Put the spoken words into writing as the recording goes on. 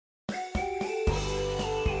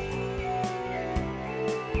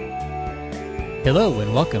Hello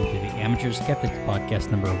and welcome to the Amateur Skeptics podcast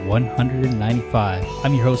number 195.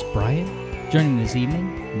 I'm your host, Brian. Joining this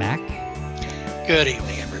evening, Mac. Good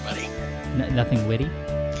evening, everybody. Nothing witty?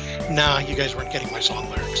 Nah, you guys weren't getting my song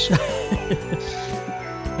lyrics.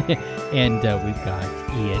 And we've got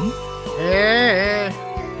Ian. Hey.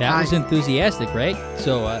 That was enthusiastic, right?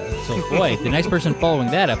 So boy, the next person following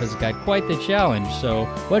that up has got quite the challenge. So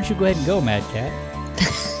why don't you go ahead and go, Mad Cat?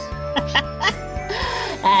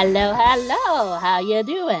 Hello. How you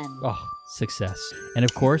doing? Oh, success. And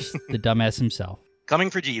of course, the dumbass himself. Coming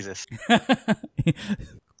for Jesus.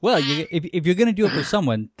 Well, if you're going to do it for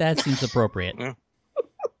someone, that seems appropriate.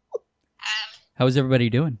 How is everybody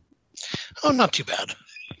doing? Oh, not too bad.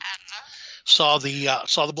 Saw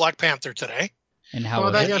the Black Panther today. And how Saw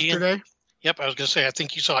was that it? yesterday. Yep, I was going to say, I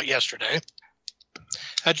think you saw it yesterday.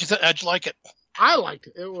 How'd you like it? I liked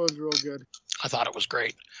it. It was real good. I thought it was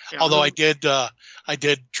great. Yeah, Although I did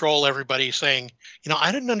troll everybody saying,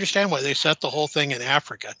 I didn't understand why they set the whole thing in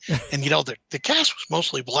Africa. And, the cast was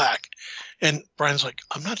mostly black. And Brian's like,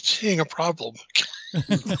 I'm not seeing a problem.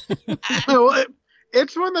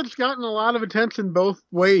 It's one that's gotten a lot of attention both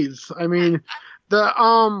ways. I mean,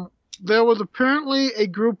 there was apparently a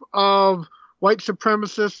group of white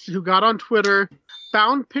supremacists who got on Twitter,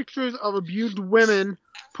 found pictures of abused women,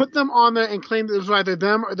 put them on there, and claimed it was either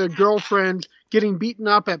them or their girlfriends getting beaten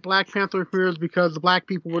up at Black Panther premieres because the black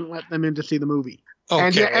people wouldn't let them in to see the movie. Okay.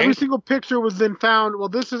 And every single picture was then found, well,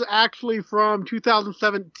 this is actually from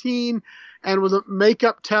 2017 and was a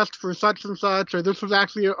makeup test for such and such, or this was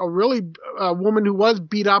actually a woman who was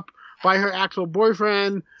beat up by her actual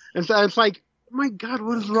boyfriend. And so it's like, oh my God,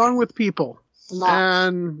 what is wrong with people? Lots.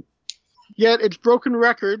 And yet it's broken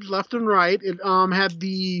records left and right. It had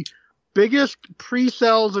the biggest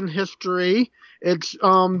pre-sales in history. It's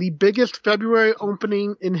the biggest February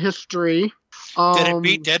opening in history. Did it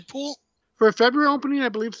beat Deadpool? For a February opening, I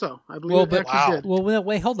believe so. I believe it actually did. Well,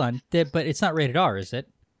 wait, hold on. But it's not rated R, is it?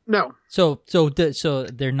 No. So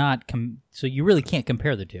they're not. So you really can't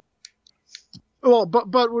compare the two. Well,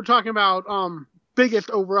 but we're talking about biggest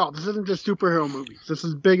overall. This isn't just superhero movies. This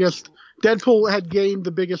is biggest. Deadpool had gained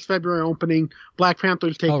the biggest February opening. Black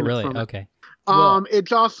Panther's taken Oh, really? it from it. Okay.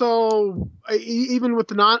 It's also, even with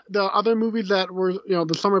the other movies that were,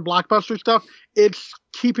 the summer blockbuster stuff, it's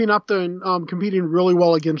keeping up there and competing really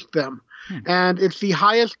well against them. And it's the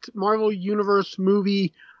highest Marvel Universe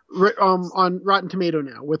movie on Rotten Tomato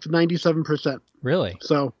now with 97%. Really?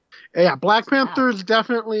 So, yeah, Black Panther is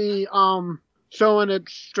definitely showing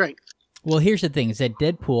its strength. Well, here's the thing: is that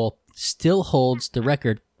Deadpool still holds the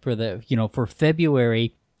record for for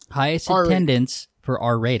February highest R-rated. attendance for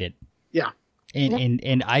R-rated. Yeah. And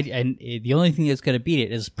the only thing that's going to beat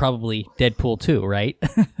it is probably Deadpool 2, right?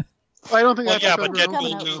 I don't think Well, that's yeah, a but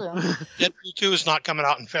February Deadpool movie. 2, Deadpool 2 is not coming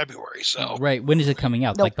out in February, so Right. When is it coming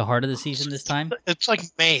out? Nope. Like the heart of the season this time? it's like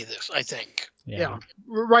May. I think. Yeah,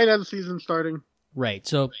 right as the season starting. Right.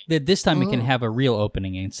 So this time we can have a real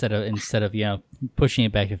opening instead of pushing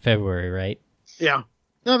it back to February, right? Yeah.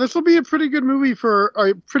 No, this will be a pretty good movie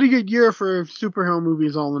a pretty good year for superhero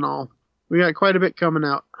movies all in all. We got quite a bit coming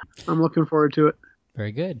out. I'm looking forward to it.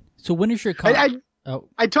 Very good. So when is your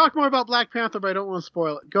I talk more about Black Panther, but I don't want to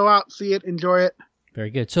spoil it. Go out, see it, enjoy it. Very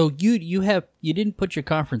good. So you didn't put your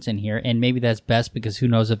conference in here, and maybe that's best because who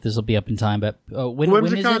knows if this will be up in time. But when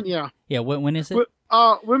is it? Yeah. Yeah. When is it?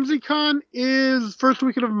 WhimsyCon is first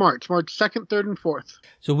weekend of March 2nd, 3rd, and 4th.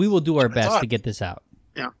 So we will do our best to get this out.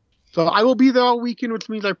 Yeah. So I will be there all weekend, which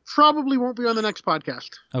means I probably won't be on the next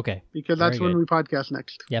podcast. Okay. Because that's when we podcast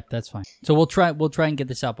next. Yep, that's fine. So we'll try and get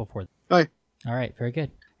this out before. All right. All right. Very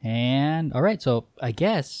good. And all right. So I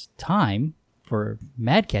guess time for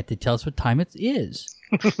Mad Cat to tell us what time it is.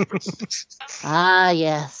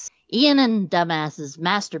 Yes. Ian and Dumbass's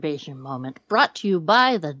masturbation moment, brought to you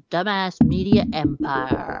by the Dumbass Media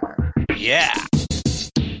Empire. Yeah.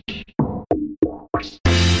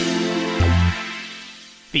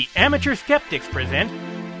 The Amateur Skeptics present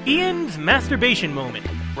Ian's Masturbation Moment,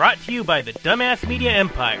 brought to you by the Dumbass Media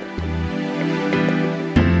Empire.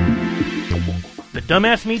 The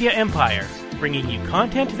Dumbass Media Empire, bringing you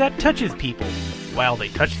content that touches people while they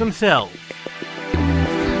touch themselves.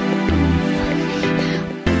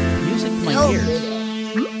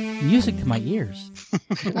 Music to my ears.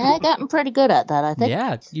 I've gotten pretty good at that, I think.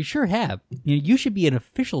 Yeah, you sure have. You should be an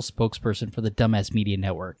official spokesperson for the Dumbass Media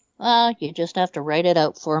Network. You just have to write it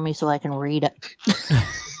out for me so I can read it.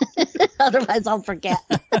 Otherwise I'll forget.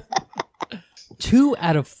 2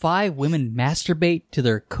 out of 5 women masturbate to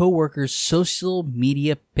their coworkers' social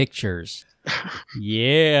media pictures.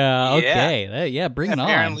 Yeah. Okay. Yeah. Bring it on.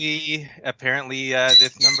 Apparently,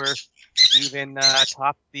 this number even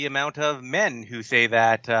top the amount of men who say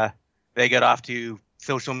that they get off to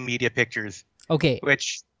social media pictures. Okay,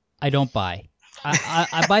 which I don't buy.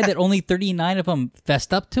 I buy that only 39 of them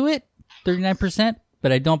fessed up to it, 39%,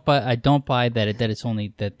 but I don't buy that it's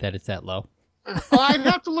only that it's that low. Well, I'd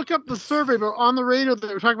have to look up the survey, but on the radio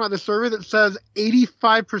they were talking about the survey that says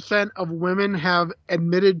 85% of women have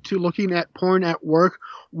admitted to looking at porn at work,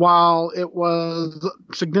 while it was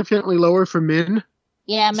significantly lower for men.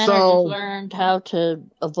 Yeah, men have just learned how to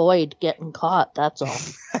avoid getting caught, that's all.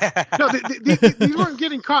 No, these weren't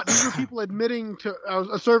getting caught. These were people admitting to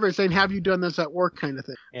a survey saying, have you done this at work, kind of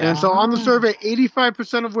thing. Yeah. And so on the survey,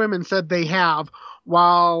 85% of women said they have,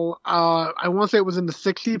 while I want to say it was in the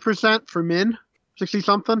 60% for men,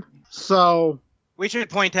 60-something. So we should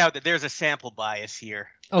point out that there's a sample bias here.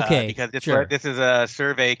 Okay, because this is a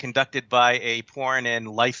survey conducted by a porn and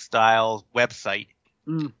lifestyle website.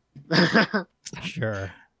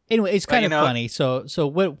 Sure. Anyway, it's kind of funny. So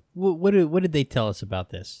what did they tell us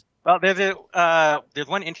about this? Well, there's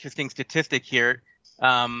one interesting statistic here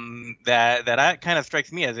that kind of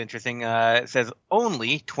strikes me as interesting. It says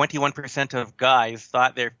only 21% of guys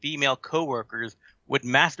thought their female coworkers would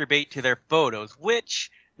masturbate to their photos, which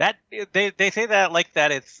they say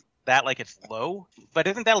that it's low, but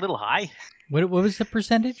isn't that a little high? What was the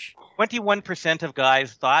percentage? 21% of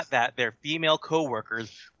guys thought that their female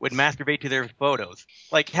coworkers would masturbate to their photos.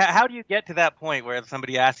 Like, how do you get to that point where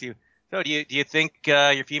somebody asks you, so do you think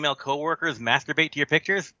your female coworkers masturbate to your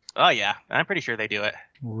pictures? Oh yeah, I'm pretty sure they do it.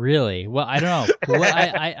 Really? Well, I don't know. Well,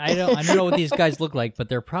 I don't know what these guys look like, but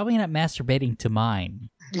they're probably not masturbating to mine.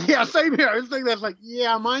 Yeah, same here. I was thinking that's like,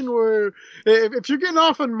 yeah, mine were. If you're getting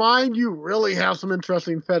off on mine, you really have some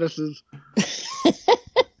interesting fetishes.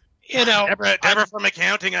 You know, Deborah from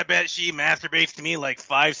accounting, I bet she masturbates to me like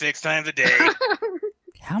 5-6 times a day.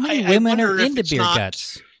 How many women are into beer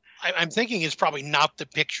guts? I'm thinking it's probably not the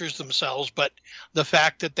pictures themselves, but the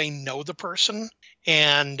fact that they know the person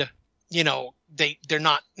and, you know, they're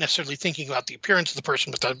not necessarily thinking about the appearance of the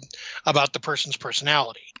person, but about the person's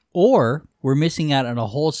personality. Or we're missing out on a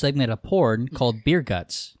whole segment of porn called beer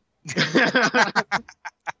guts.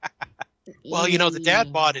 Well, you know, the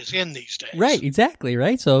dad bod is in these days. Right, exactly,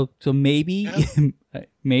 right? So maybe,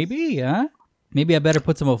 maybe I better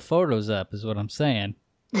put some more photos up, is what I'm saying.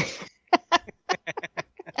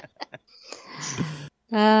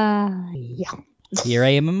 Yeah. Here I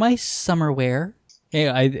am in my summer wear. Hey,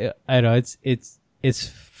 I know it's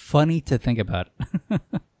funny to think about. All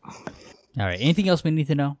right, anything else we need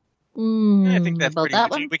to know? I think that's about pretty that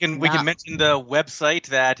much one? it. We can mention the website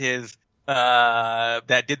that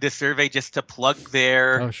did this survey just to plug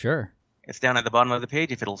their. Oh, sure. It's down at the bottom of the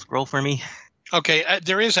page if it'll scroll for me. Okay,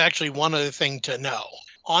 there is actually one other thing to know.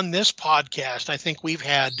 On this podcast, I think we've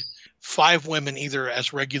had 5 women either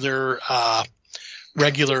as regular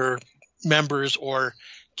members or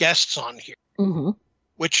guests on here. Mm-hmm.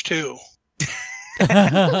 Which 2? What's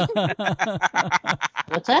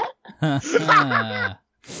that?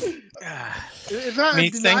 Is that a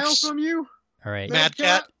denial from you? All right. Mad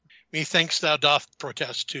Cat, methinks thou doth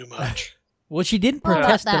protest too much. Well, she didn't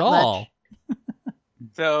protest at all.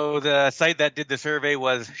 So the site that did the survey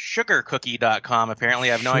was sugarcookie.com. Apparently,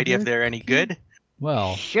 I have no idea if they're any good.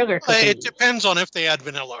 Well, Sugar cookie. It depends on if they add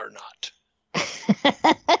vanilla or not.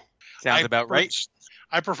 Sounds about right.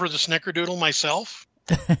 I prefer the snickerdoodle myself.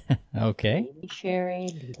 Okay. Cherry.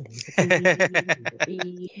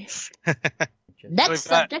 Next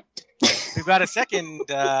subject. We've got a second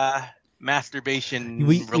masturbation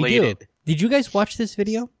We related. do. Did you guys watch this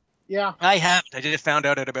video? Yeah. I haven't. I just found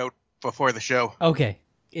out about before the show. Okay.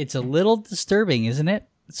 It's a little disturbing, isn't it?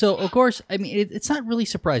 So, of course, I mean, it's not really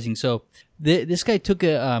surprising. So, this guy took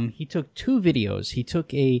he took 2 videos. He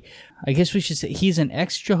took I guess we should say, he's an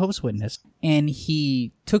ex-Jehovah's Witness, and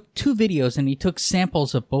he took 2 videos, and he took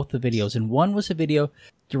samples of both the videos. And one was a video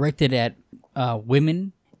directed at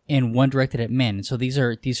women, and one directed at men. So these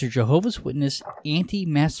are Jehovah's Witness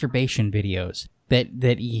anti-masturbation videos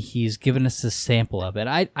that he's given us a sample of. And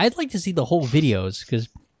I'd like to see the whole videos, because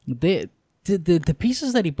the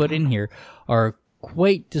pieces that he put in here are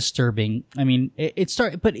quite disturbing. I mean,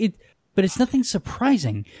 but it's nothing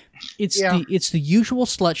surprising. It's the usual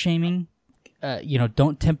slut shaming,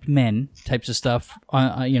 don't tempt men types of stuff,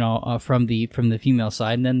 from the female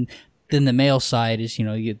side, and then the male side is,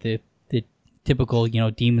 the typical,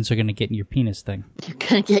 demons are going to get in your penis thing. You're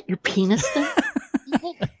going to get your penis thing?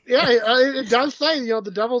 Yeah, it does say,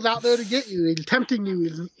 the devil's out there to get you. He's tempting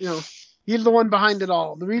you. He's the one behind it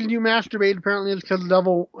all. The reason you masturbate apparently is because the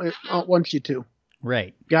devil wants you to.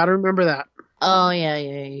 Right. Got to remember that. Oh yeah.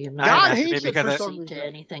 You're not God masturbate hates it because for of- some to reason.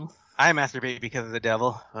 anything. I masturbate because of the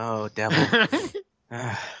devil. Oh, devil.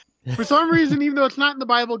 For some reason, even though it's not in the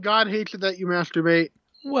Bible, God hates it that you masturbate.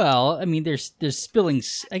 Well, I mean, there's spilling.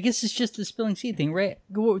 I guess it's just the spilling seed thing, right?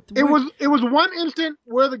 It was one instant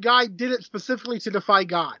where the guy did it specifically to defy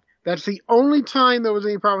God. That's the only time there was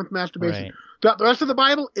any problem with masturbation. Right. The rest of the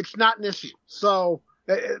Bible, it's not an issue. So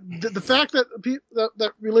the fact that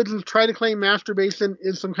that religions try to claim masturbation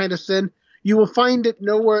is some kind of sin, you will find it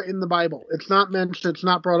nowhere in the Bible. It's not mentioned. It's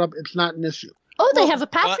not brought up. It's not an issue. Oh, they have a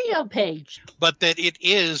Patreon page. But that it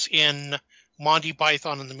is in Monty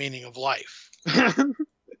Python and the Meaning of Life.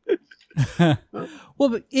 Well,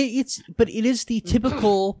 but it is the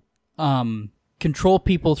typical control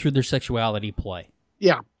people through their sexuality play.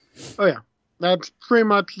 Yeah. Oh, yeah. That's pretty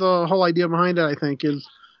much the whole idea behind it, I think, is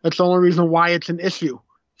that's the only reason why it's an issue.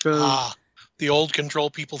 'Cause- The old control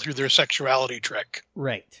people through their sexuality trick.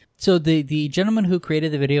 Right. So the gentleman who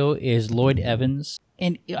created the video is Lloyd Evans,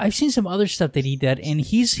 and I've seen some other stuff that he did, and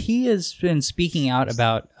he has been speaking out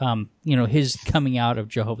about his coming out of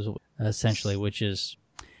Jehovah's essentially, which is,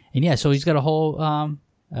 and yeah, so he's got a whole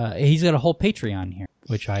Patreon here,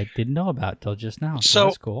 which I didn't know about till just now. So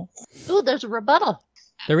that's cool. Ooh, there's a rebuttal.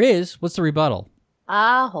 There is. What's the rebuttal?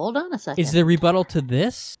 Hold on a second. Is the rebuttal to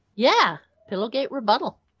this? Yeah, Pillowgate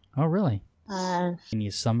rebuttal. Oh, really? Let Can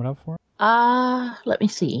you sum it up for me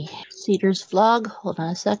see. Cedar's vlog. Hold on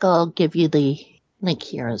a sec. I'll give you the link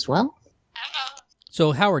here as well.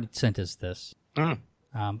 So Howard sent us this. But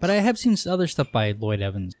I have seen other stuff by Lloyd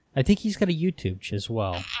Evans. I think he's got a YouTube as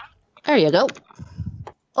well. There you go.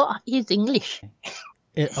 Oh, he's English.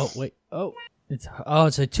 It's a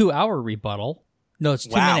 2-hour rebuttal. No, it's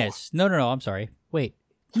 2 minutes. No, I'm sorry. Wait.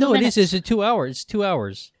 No, it is. It's a 2 hours. It's 2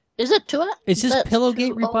 hours. Is it 2 hours? Is this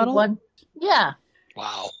Pillowgate rebuttal? Yeah.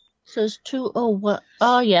 Wow. Says 2:01.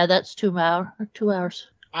 Oh yeah, that's 2 hours.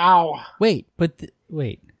 Ow. Wait,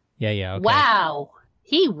 wait. Yeah. Okay. Wow.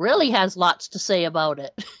 He really has lots to say about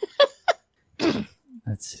it.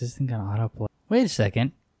 That's this thing got autoplay. Wait a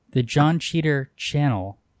second. The John Cheater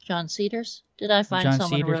channel. John Cedars? Did I find John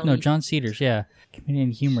someone Cedars? really? No, John Cedars. Yeah,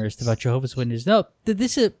 comedian humorist about Jehovah's Witnesses. No,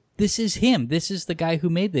 this is him. This is the guy who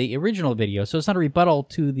made the original video. So it's not a rebuttal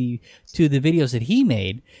to the videos that he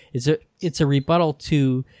made. It's a rebuttal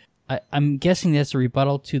to. I'm guessing that's a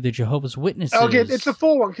rebuttal to the Jehovah's Witnesses. Okay, it's a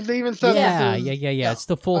full one because they even said. Yeah. It's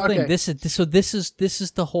the full thing. This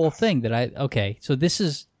is the whole thing that I. Okay, so this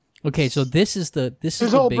is the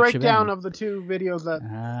His whole breakdown of the two videos that.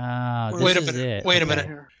 Wait a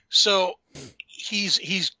minute. So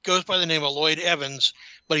he's goes by the name of Lloyd Evans,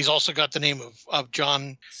 but he's also got the name of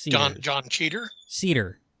John Cheater.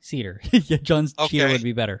 Cedar. Yeah, John Cheater Okay. would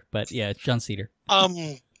be better, but yeah, it's John Cedar.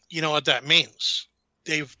 You know what that means?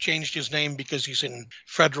 They've changed his name because he's in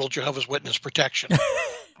federal Jehovah's Witness protection.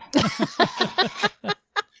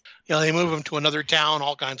 They move him to another town,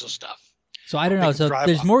 all kinds of stuff. So I don't know. So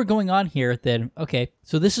there's more going on here than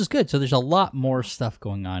so this is good. So there's a lot more stuff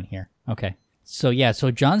going on here. Okay. So yeah. So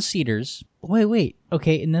John Cedars. Wait.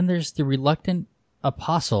 Okay, and then there's the reluctant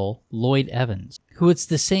apostle Lloyd Evans, who it's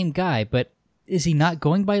the same guy, but is he not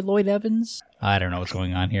going by Lloyd Evans? I don't know what's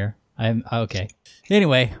going on here. I'm okay.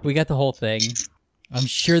 Anyway, we got the whole thing. I'm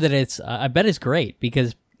sure that it's. I bet it's great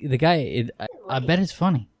because the guy. I bet it's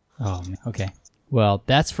funny. Oh, man. Okay. Well,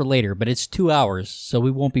 that's for later, but it's 2 hours, so we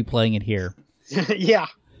won't be playing it here. Yeah.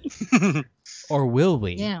 Or will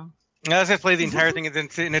we? Yeah. Let's just play the entire thing in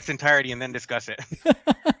its entirety and then discuss it.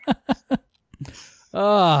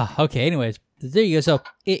 Okay. Anyways, there you go. So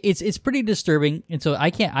it's pretty disturbing, and so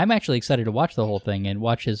I'm actually excited to watch the whole thing and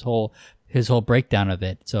watch his whole breakdown of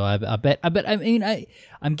it. So I bet. I mean,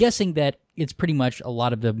 I'm guessing that it's pretty much a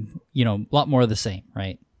lot of them. A lot more of the same,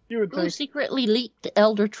 right? You would Who think. secretly leaked the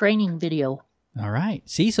elder training video? All right.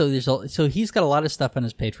 See, so he's got a lot of stuff on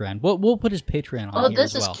his Patreon. We'll put his Patreon on Oh, here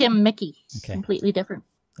this as is well. Kim Mickey. Okay. Completely different.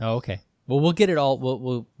 Oh, okay. Well, we'll get it all.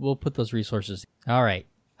 We'll put those resources. All right.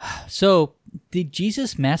 So, did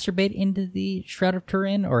Jesus masturbate into the Shroud of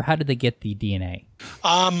Turin, or how did they get the DNA?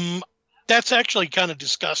 That's actually kind of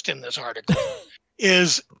discussed in this article.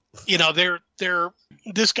 This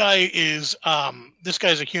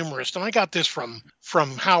guy's a humorist, and I got this from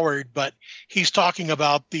Howard, but he's talking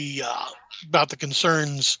about the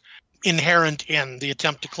concerns inherent in the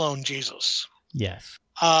attempt to clone Jesus. Yes.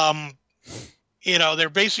 They're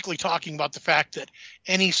basically talking about the fact that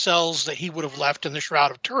any cells that he would have left in the Shroud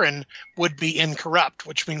of Turin would be incorrupt,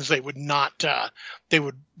 which means they would not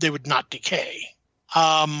decay.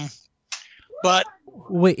 But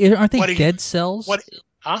wait, aren't they dead cells? What?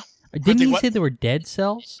 Huh? Didn't he say they were dead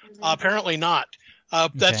cells? Apparently not.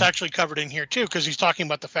 That's Okay. actually covered in here too, because he's talking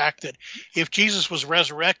about the fact that if Jesus was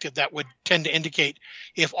resurrected, that would tend to indicate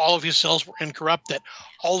if all of his cells were incorrupt, that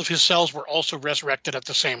all of his cells were also resurrected at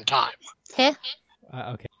the same time. Heh.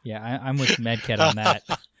 Okay. Yeah, I'm with Medkit on that.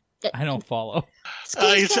 I don't follow. Skin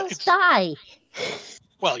it's- cells it's- die.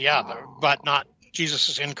 Well, yeah, but not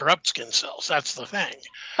Jesus' incorrupt skin cells. That's the thing.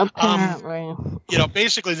 Apparently.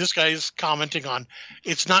 Basically, this guy is commenting on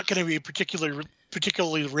it's not going to be a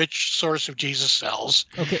particularly rich source of Jesus cells.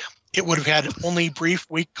 Okay. It would have had only brief,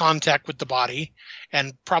 weak contact with the body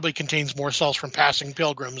and probably contains more cells from passing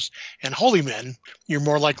pilgrims and holy men. You're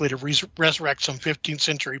more likely to resurrect some 15th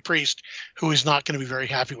century priest who is not going to be very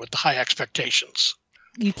happy with the high expectations.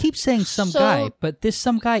 You keep saying some So- guy, but this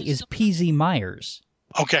some guy is PZ Myers.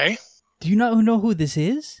 Okay. Do you know who this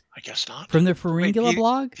is? I guess not. From the Feringula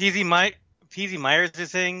blog? PZ Myers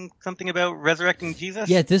is saying something about resurrecting Jesus?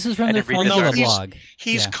 Yeah, this is I from the didn't read this Feringula article. blog.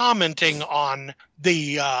 He's Yeah. commenting on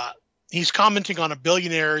a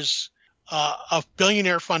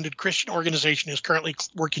billionaire funded Christian organization who's currently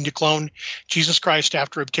working to clone Jesus Christ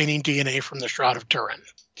after obtaining DNA from the Shroud of Turin.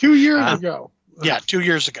 2 years ago. Yeah, 2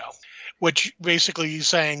 years ago, which basically is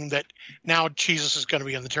saying that now Jesus is going to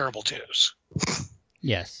be in the terrible twos.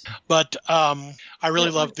 Yes. But I really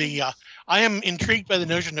love I am intrigued by the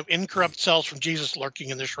notion of incorrupt cells from Jesus lurking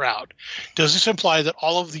in the shroud. Does this imply that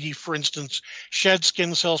all of the, for instance, shed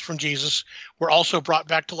skin cells from Jesus were also brought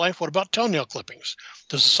back to life? What about toenail clippings?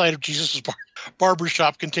 Does the site of Jesus' barber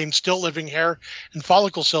shop contain still living hair and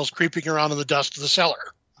follicle cells creeping around in the dust of the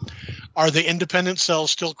cellar? Are the independent cells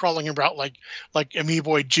still crawling about like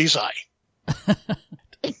amoeboid Jesus?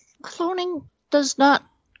 Cloning does not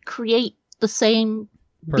create the same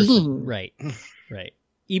Person. being. Right. Right.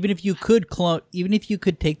 Even if you could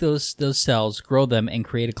take those cells, grow them, and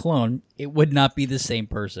create a clone, it would not be the same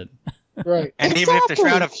person. Right. And Exactly.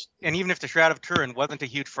 even if the Shroud of Turin wasn't a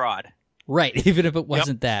huge fraud. Right. Even if it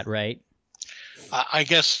wasn't that, right? I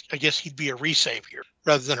guess he'd be a resavior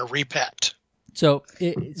rather than a repet. So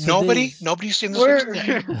Nobody's seen this.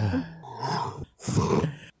 Thing.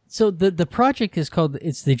 So the project is called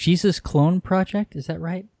the Jesus Clone Project. Is that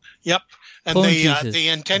right? Yep. And Clone Jesus. the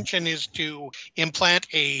intention is to implant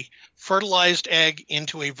a fertilized egg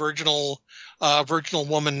into a virginal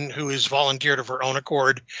woman who is volunteered of her own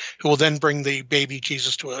accord, who will then bring the baby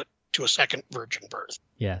Jesus to a second virgin birth.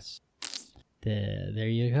 Yes. There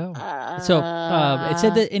you go. So it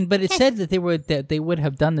said that they would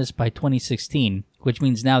have done this by 2016, which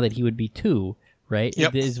means now that he would be 2, right?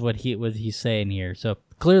 Yep. It is what he's saying here. So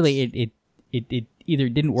clearly it either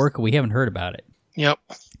didn't work or we haven't heard about it. Yep.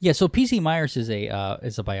 Yeah. So PC Myers is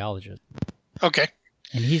a biologist, Okay.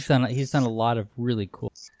 and he's done a lot of really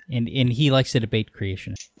cool, and he likes to debate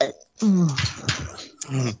creation.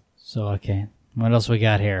 So okay, what else we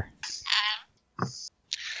got here?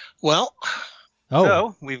 Well,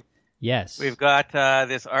 Oh, So yes. we've got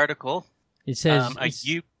this article. It says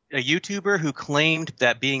A YouTuber who claimed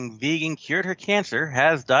that being vegan cured her cancer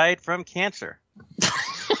has died from cancer.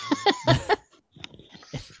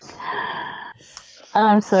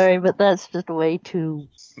 I'm sorry, but that's just way too.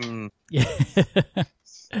 Mm.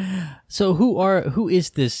 So who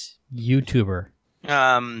is this YouTuber?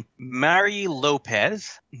 Mari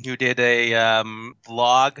Lopez, who did a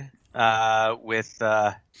vlog with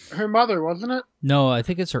Her mother, wasn't it? No, I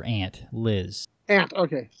think it's her aunt, Liz. Aunt,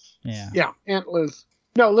 okay. Yeah. Yeah, Aunt Liz.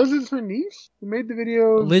 No, Liz is her niece who made the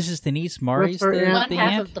videos. Liz is the niece, Mari's her the aunt. One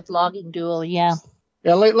half aunt? of the vlogging duo, yeah.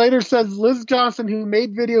 Yeah, later says Liz Johnson, who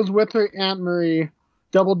made videos with her Aunt Marie,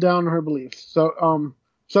 doubled down on her beliefs. So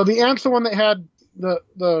the aunt's the one that had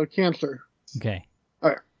the cancer. Okay.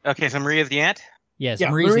 Okay, so Maria's the aunt? Yes, Yeah,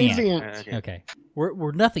 Marie's Marie's the the aunt. aunt. Okay.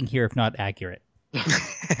 We're nothing here if not accurate.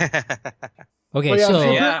 Okay, Well, yeah, so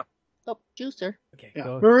so- Yeah. Oh, juicer. okay, Yeah.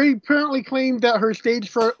 go. Marie apparently claimed that her stage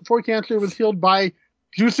 4 cancer was healed by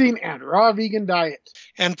juicing and raw vegan diet.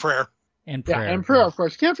 and prayer. And Yeah, prayer. and prayer, of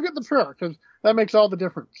course. Can't forget the prayer, because that makes all the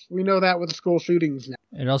difference. We know that with the school shootings now.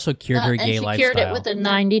 It also cured her And gay she lifestyle. cured it within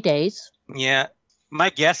 90 days. Yeah. My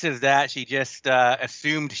guess is that she just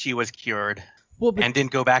assumed she was cured Well, but and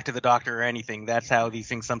didn't go back to the doctor or anything. That's how these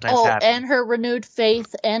things sometimes Oh, happen. and her renewed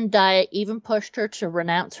faith and diet even pushed her to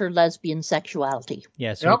renounce her lesbian sexuality.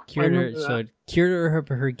 yeah, so Yep, it cured I her. remember So it cured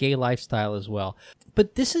her gay lifestyle as well.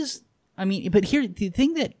 But this is, I mean, but here the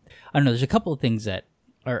thing that I don't know. There's a couple of things that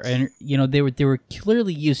are, and they were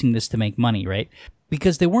clearly using this to make money, right?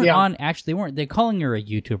 Because they weren't Yeah. on. Actually, they're calling her a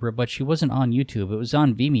YouTuber, but she wasn't on YouTube. It was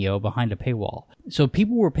on Vimeo behind a paywall. So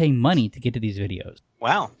people were paying money to get to these videos.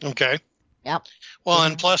 Wow. Okay. Yep. Well,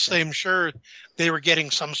 and plus, I'm sure they were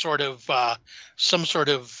getting some sort of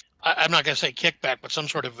I'm not going to say kickback, but some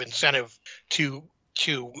sort of incentive to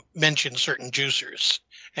to mention certain juicers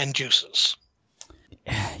and juices.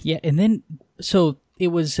 Yeah, and then so it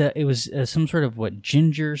was some sort of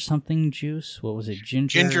ginger something juice. What was it?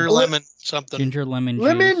 Ginger lemon something. Ginger lemon juice.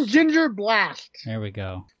 Lemon ginger blast. There we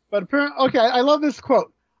go. But apparently, okay, I love this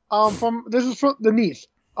quote. From the niece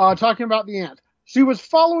talking about the aunt. She was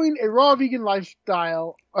following a raw vegan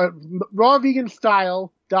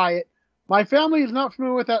style diet. My family is not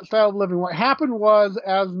familiar with that style of living. What happened was,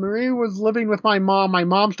 as Marie was living with my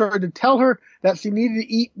mom started to tell her that she needed to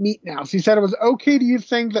eat meat now. She said it was okay to use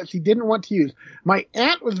things that she didn't want to use. My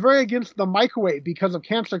aunt was very against the microwave because of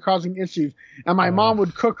cancer-causing issues, and my mom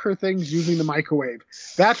would cook her things using the microwave.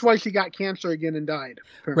 That's why she got cancer again and died,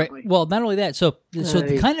 apparently. Right. Well, not only that, so Liz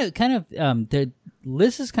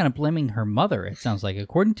is kind of blaming her mother, it sounds like.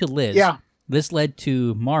 According to Liz, this led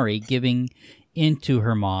to Mari giving into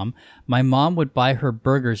her mom. My mom would buy her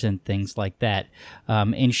burgers and things like that,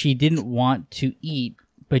 and she didn't want to eat.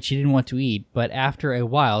 But after a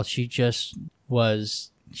while, she was just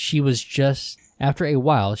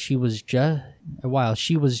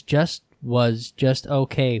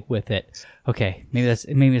okay with it. Okay, maybe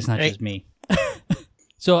it's not just me.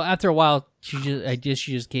 So after a while, she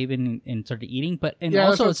just gave in and started eating. But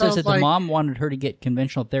also it says that the mom wanted her to get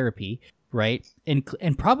conventional therapy, right?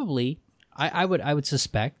 And probably I would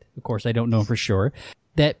suspect, of course I don't know for sure,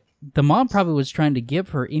 that the mom probably was trying to give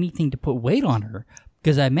her anything to put weight on her,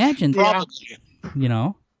 because I imagine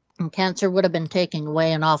And cancer would have been taking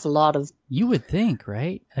away an awful lot of. You would think,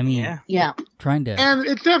 right? I mean, yeah. Trying to. And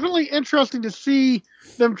it's definitely interesting to see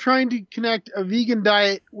them trying to connect a vegan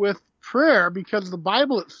diet with prayer, because the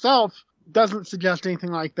Bible itself doesn't suggest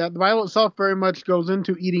anything like that. The Bible itself very much goes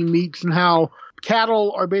into eating meats and how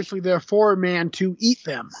cattle are basically there for man to eat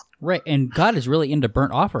them. Right, and God is really into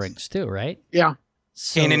burnt offerings too, right? Yeah.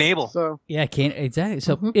 Cain and Abel. Cain, exactly.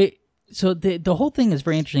 So the whole thing is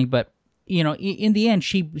very interesting, but in the end,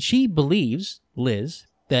 she believes, Liz,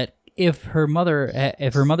 that if her mother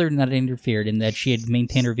had not interfered and that she had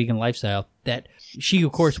maintained her vegan lifestyle, that she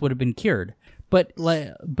of course would have been cured. But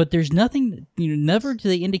there's nothing, never do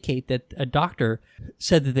they indicate that a doctor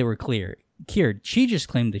said that they were cured. She just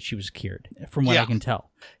claimed that she was cured, from what I can tell.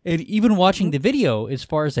 And even watching the video, as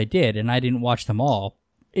far as I did, and I didn't watch them all,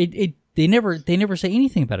 they never say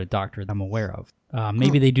anything about a doctor that I'm aware of.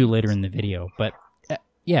 Maybe they do later in the video, but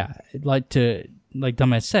like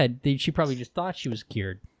Dumbass said, she probably just thought she was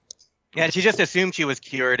cured. Yeah, she just assumed she was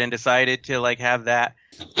cured and decided to have that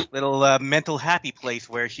little mental happy place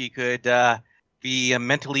where she could be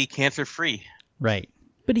mentally cancer free. Right.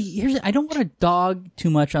 But I don't want to dog too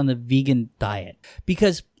much on the vegan diet,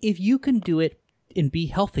 because if you can do it and be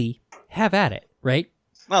healthy, have at it, right?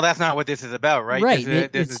 Well, that's not what this is about, right? Right.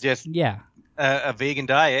 This is just a vegan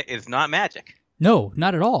diet is not magic. No,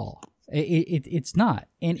 not at all. It's not,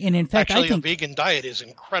 and in fact, actually, I think a vegan diet is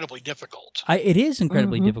incredibly difficult. It is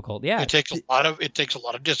incredibly difficult. Yeah, it takes a lot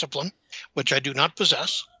of discipline, which I do not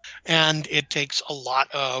possess, and it takes a lot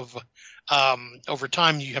of over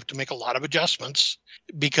time. You have to make a lot of adjustments,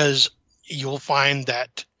 because you'll find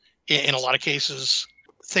that in a lot of cases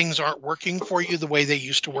things aren't working for you the way they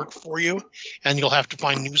used to work for you, and you'll have to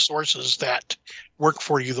find new sources that work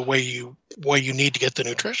for you the way you need to get the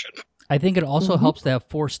nutrition. I think it also helps to have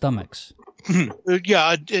 4 stomachs.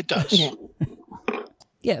 Yeah, it does.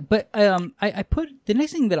 Yeah, but I put the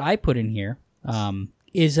next thing that I put in here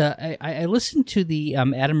is I listened to the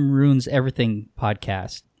Adam Ruins Everything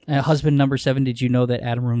podcast. Husband number 7. Did you know that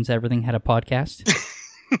Adam Ruins Everything had a podcast?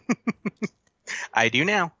 I do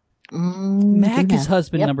now. Mac is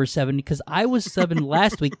husband number 7, because I was 7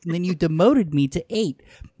 last week, and then you demoted me to 8.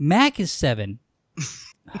 Mac is 7.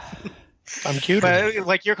 I'm cute.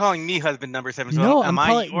 Like, you're calling me husband number 7. So no, am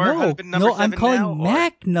I your husband number 7 I'm calling now,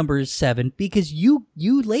 Mac number 7 because you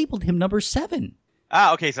labeled him number 7.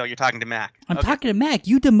 Ah, okay. So you're talking to Mac. I'm talking to Mac.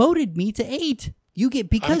 You demoted me to 8. You get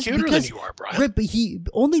I'm cuter than you are, Brian. Right, but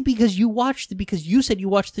only because you said you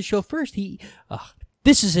watched the show first.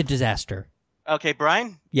 This is a disaster. Okay,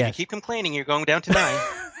 Brian. Yes. You keep complaining. You're going down to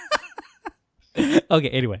 9. Okay.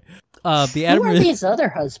 Anyway. Who are these other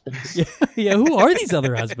husbands? Yeah, who are these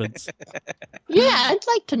other husbands? Yeah, I'd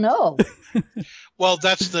like to know. Well,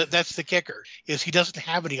 that's the kicker, is he doesn't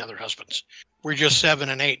have any other husbands. We're just 7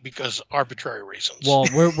 and 8 because arbitrary reasons. Well,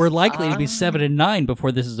 we're likely to be 7 and 9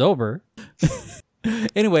 before this is over.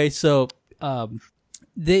 Anyway, so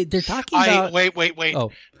they're talking about. Wait!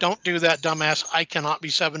 Oh. Don't do that, dumbass! I cannot be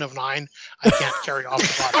 7 of 9. I can't carry off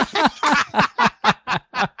the body.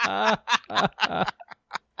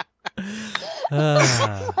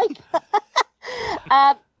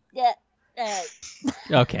 Yeah.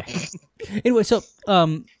 Okay. Anyway, so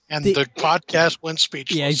And the podcast went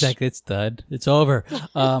speechless. Yeah, exactly. It's done. It's over.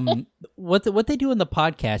 What they do in the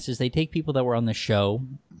podcast is they take people that were on the show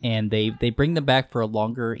and they bring them back for a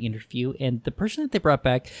longer interview. And the person that they brought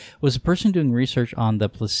back was a person doing research on the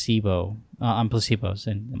placebos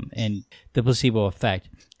and the placebo effect.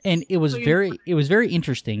 And it was very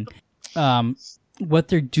interesting. What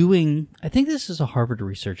they're doing, I think this is a Harvard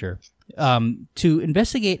researcher, to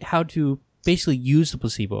investigate how to basically use the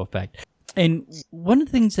placebo effect. And one of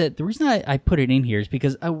the things the reason I put it in here is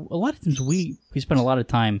because a lot of times we spend a lot of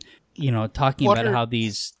time, talking about how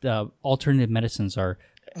these alternative medicines are.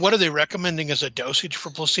 What are they recommending as a dosage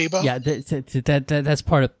for placebo? Yeah, that's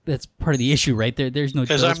part of the issue, right? There's no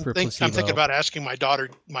dose for placebo. I'm thinking about asking my daughter,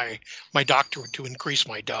 my doctor, to increase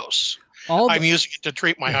my dose. I'm using it to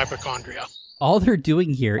treat my hypochondria. All they're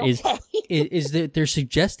doing here is that they're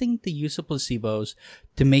suggesting the use of placebos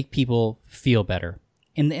to make people feel better.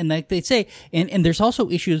 And like they say, and there's also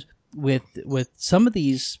issues with some of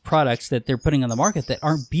these products that they're putting on the market that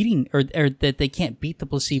aren't beating or that they can't beat the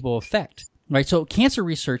placebo effect, right? So cancer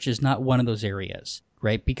research is not one of those areas,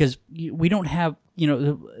 right? Because we don't have,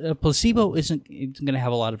 a placebo isn't going to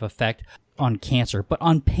have a lot of effect on cancer, but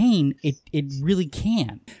on pain, it really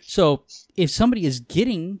can. So if somebody is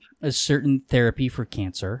getting a certain therapy for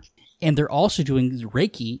cancer and they're also doing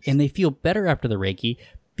Reiki and they feel better after the Reiki,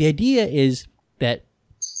 the idea is that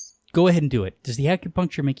go ahead and do it. Does the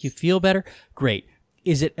acupuncture make you feel better? Great.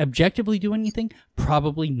 Is it objectively doing anything?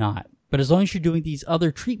 Probably not. But as long as you're doing these other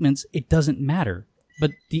treatments, it doesn't matter.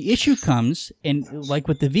 But the issue comes, and like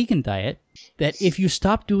with the vegan diet, that if you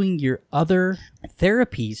stop doing your other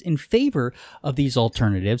therapies in favor of these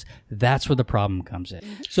alternatives, that's where the problem comes in.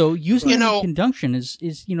 So using it in conjunction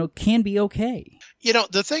is can be okay.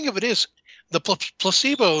 The thing of it is, the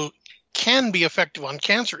placebo can be effective on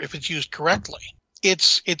cancer if it's used correctly.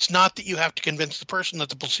 It's not that you have to convince the person that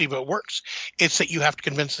the placebo works. It's that you have to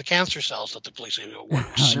convince the cancer cells that the placebo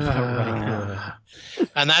works.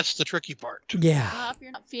 And that's the tricky part. Yeah. If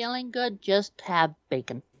you're not feeling good, just have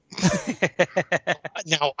bacon.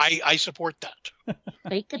 Now, I support that.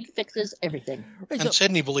 Bacon fixes everything. And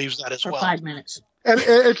Sydney believes that as for well. 5 minutes. And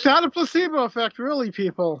it's not a placebo effect, really,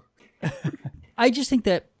 people. I just think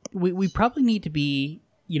that we probably need to be,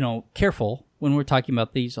 careful when we're talking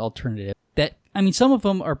about these alternatives. Some of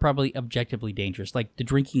them are probably objectively dangerous, like the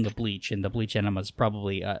drinking of bleach and the bleach enemas.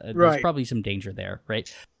 Probably, there's probably some danger there, right?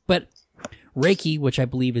 But Reiki, which I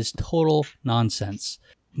believe is total nonsense,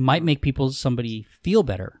 might make somebody feel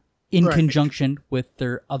better in conjunction with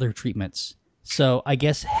their other treatments. So I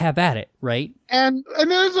guess have at it, right? And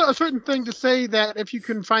there's a certain thing to say that if you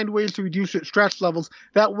can find ways to reduce your stress levels,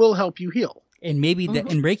 that will help you heal. And maybe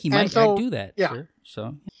and Reiki might do that. Yeah.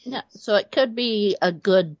 Sure. So it could be a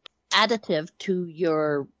good additive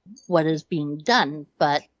to what is being done,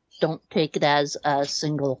 but don't take it as a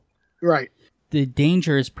single. Right. The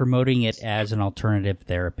danger is promoting it as an alternative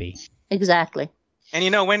therapy. Exactly. And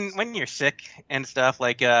when you're sick and stuff,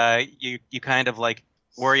 like you kind of like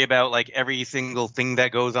worry about like every single thing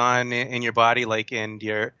that goes on in your body, like, and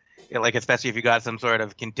you're like, especially if you got some sort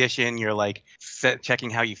of condition, you're like checking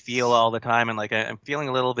how you feel all the time, and like I'm feeling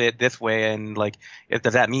a little bit this way, and like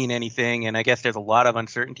does that mean anything? And I guess there's a lot of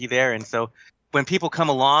uncertainty there. And so when people come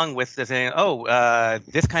along with this saying,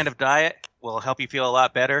 this kind of diet will help you feel a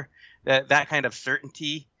lot better, that kind of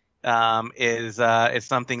certainty is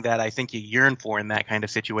something that I think you yearn for in that kind of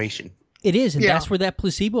situation. It is, and that's where that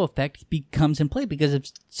placebo effect comes in play. Because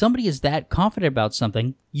if somebody is that confident about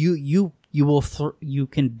something, you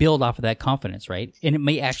can build off of that confidence, right? And it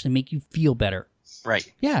may actually make you feel better. Right.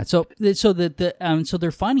 Yeah. So they're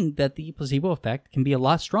finding that the placebo effect can be a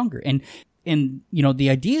lot stronger, and the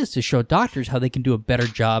idea is to show doctors how they can do a better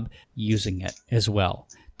job using it as well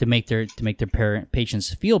to make their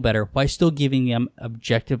patients feel better while still giving them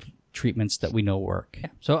objective treatments that we know work.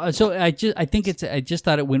 So I just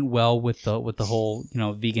thought it went well with the whole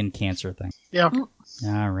vegan cancer thing. Yeah.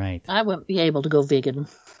 All right. I wouldn't be able to go vegan.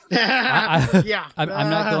 I'm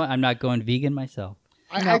not going vegan myself.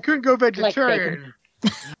 I couldn't go vegetarian.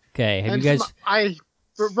 Okay. Have you guys?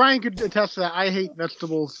 Brian could attest to that. I hate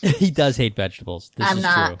vegetables. He does hate vegetables. True.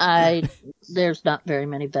 There's not very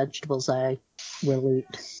many vegetables I will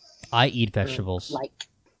eat. I eat vegetables.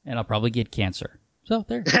 And I'll probably get cancer. So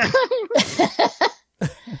there.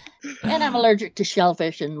 And I'm allergic to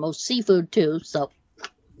shellfish and most seafood too, so.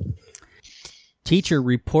 Teacher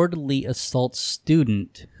reportedly assaults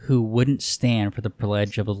student who wouldn't stand for the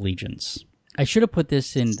Pledge of Allegiance. I should have put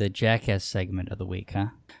this in the Jackass segment of the week, huh?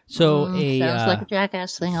 So sounds like a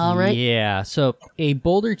Jackass thing, all right. Yeah. So a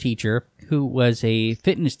Boulder teacher who was a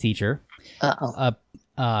fitness teacher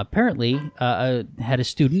apparently had a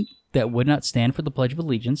student that would not stand for the Pledge of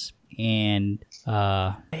Allegiance, and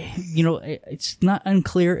it's not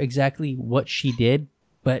unclear exactly what she did,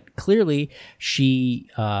 but clearly she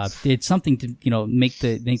did something to make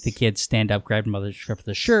the kids stand up, grab mother's for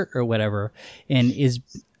the shirt or whatever, and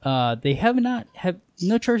they have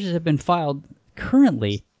no charges have been filed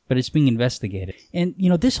currently, but it's being investigated. And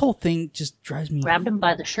this whole thing just drives me. Grabbed him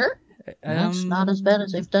by the shirt. That's not as bad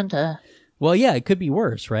as they've done to. Well, yeah, it could be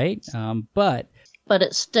worse, right? But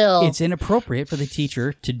it's still... It's inappropriate for the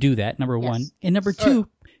teacher to do that, number one. And number two,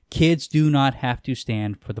 kids do not have to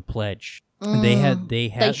stand for the pledge.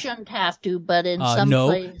 They shouldn't have to, but in some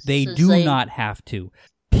places... they do not have to.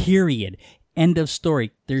 Period. End of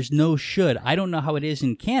story. There's no should. I don't know how it is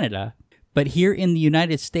in Canada, but here in the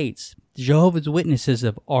United States, the Jehovah's Witnesses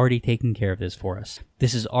have already taken care of this for us.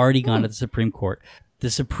 This has already gone to the Supreme Court. The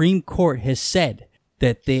Supreme Court has said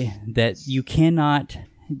that you cannot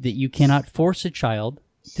force a child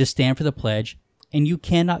to stand for the pledge, and you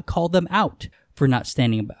cannot call them out for not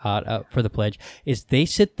standing out for the pledge. Is they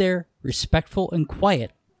sit there respectful and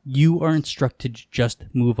quiet, you are instructed to just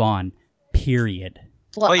move on. Period.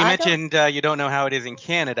 Well, you mentioned you don't know how it is in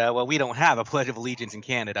Canada. Well, we don't have a Pledge of Allegiance in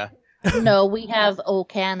Canada. No, we have O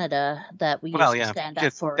Canada that we used to stand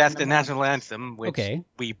up for. That's the national anthem, which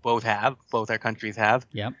we both have. Both our countries have.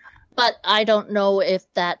 Yep. But I don't know if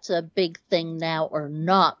that's a big thing now or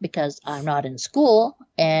not, because I'm not in school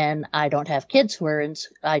and I don't have kids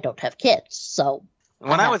I don't have kids. So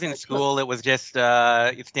when I was in school, it was just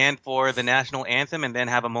you stand for the national anthem and then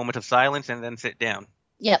have a moment of silence and then sit down.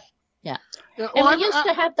 Yep. Yeah. And we used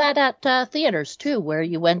to have that at theaters too, where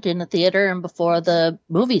you went in the theater and before the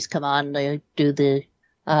movies come on, they do the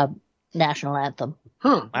national anthem.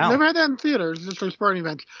 Huh. Wow. Never had that in theaters, just for sporting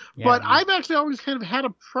events. Yeah, but I've actually always kind of had a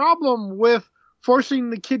problem with forcing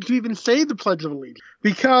the kids to even say the Pledge of Allegiance.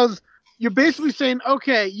 Because you're basically saying,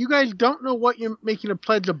 okay, you guys don't know what you're making a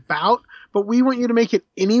pledge about, but we want you to make it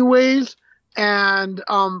anyways. And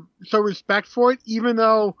so respect for it, even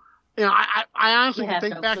though, I honestly can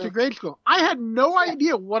think back to grade school. I had no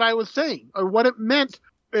idea what I was saying or what it meant.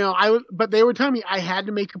 But they were telling me I had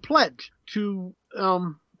to make a pledge to,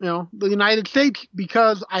 the United States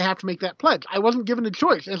because I have to make that pledge. I wasn't given a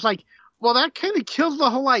choice. It's like, well, that kind of kills the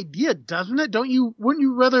whole idea, doesn't it? Wouldn't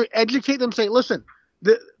you rather educate them, say, listen,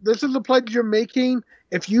 this is the pledge you're making.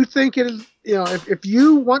 If you think it is, if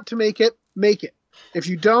you want to make it, make it. If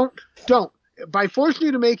you don't. By forcing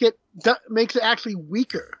you to make it, makes it actually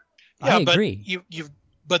weaker. Yeah, I agree.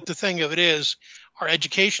 But the thing of it is, our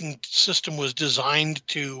education system was designed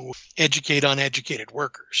to educate uneducated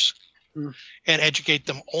workers. And educate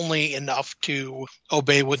them only enough to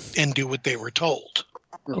obey and do what they were told.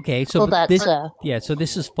 Okay, so so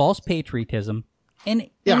this is false patriotism, and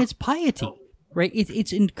it's piety, right?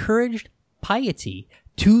 It's encouraged piety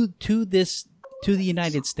to the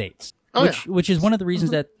United States, which is one of the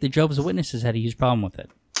reasons that the Jehovah's Witnesses had a huge problem with it.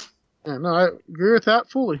 Yeah, no, I agree with that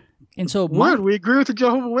fully. And so, we agree with the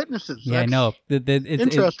Jehovah's Witnesses. Yeah, I know.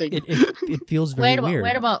 Interesting. It feels very weird.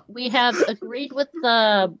 Wait a minute. We have agreed with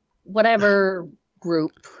whatever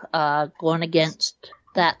group going against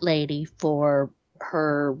that lady for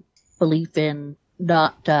her belief in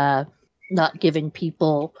not giving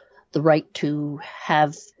people the right to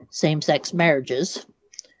have same-sex marriages.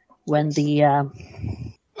 When the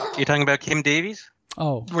you're talking about Kim Davies?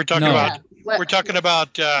 Oh, we're talking about you're talking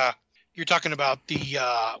about the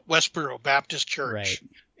Westboro Baptist Church, right?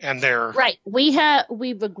 And their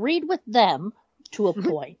we've agreed with them. To a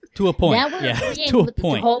point. To a point. Now we're agreeing with the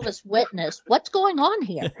Jehovah's Witness. What's going on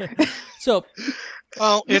here? It's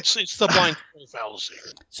the blind fallacy.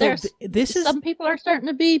 So some people are starting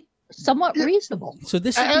to be somewhat reasonable. So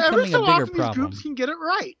this is becoming a bigger problem. These groups can get it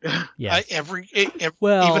right. Yes.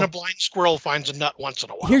 Even a blind squirrel finds a nut once in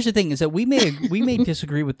a while. Here's the thing: is that we may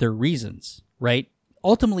disagree with their reasons, right?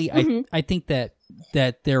 Ultimately, I think that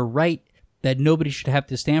they're right that nobody should have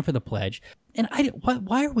to stand for the pledge. And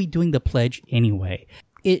why are we doing the pledge anyway?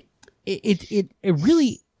 It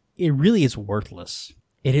really is worthless.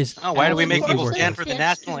 It is. Oh, why do we make people stand for the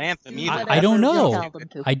national anthem? I don't know.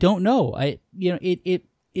 I don't know.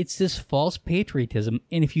 It's this false patriotism,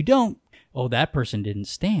 and if you don't, that person didn't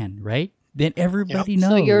stand, right? Then everybody knows.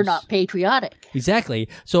 So you're not patriotic. Exactly.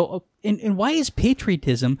 So, and why is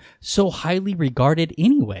patriotism so highly regarded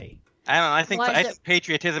anyway? I don't know. I think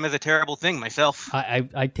patriotism is a terrible thing myself.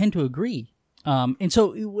 I tend to agree. And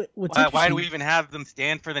so why do we even have them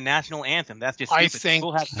stand for the national anthem? That's just stupid.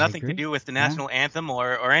 School has nothing to do with the national anthem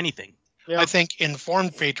or anything. Yeah. I think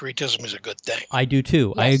informed patriotism is a good thing. I do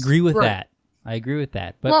too. Yes. I agree with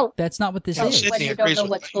that. But that's not what this is. When you don't know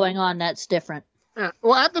what's going on, that's different. Yeah.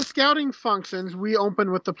 Well, at the scouting functions, we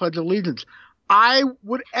open with the Pledge of Allegiance. I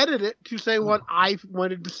would edit it to say what I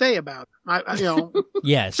wanted to say about it.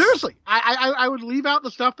 Yes. Seriously, I would leave out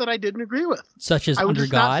the stuff that I didn't agree with. Such as I would under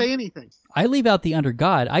just God. not say anything. I leave out the under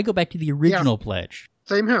God. I go back to the original pledge.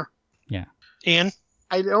 Same here. Yeah. Ian?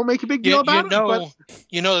 I don't make a big deal about it. But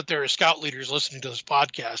You know that there are scout leaders listening to this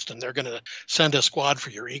podcast, and they're going to send a squad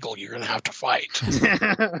for your eagle. You're going to have to fight.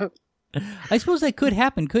 I suppose that could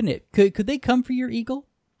happen, couldn't it? Could they come for your eagle?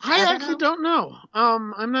 I actually don't know.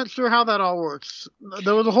 I'm not sure how that all works.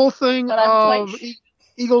 There was a whole thing But I'm of quite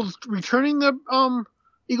Eagles returning the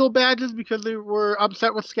Eagle badges because they were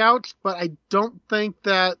upset with Scouts, but I don't think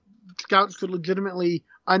that Scouts could legitimately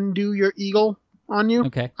undo your Eagle on you.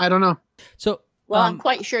 Okay. I don't know. So, Well, I'm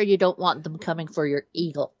quite sure you don't want them coming for your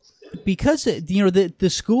eagle. because the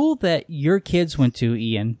school that your kids went to,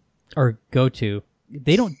 Ian, or go to,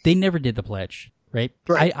 they never did the pledge, right?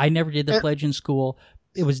 Right. I never did the pledge in school.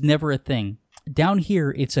 It was never a thing. Down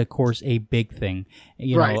here, it's of course a big thing.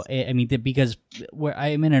 I mean, because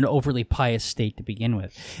I'm in an overly pious state to begin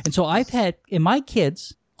with, and so and my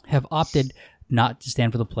kids have opted not to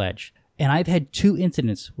stand for the pledge, and I've had 2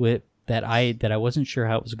 incidents with that I wasn't sure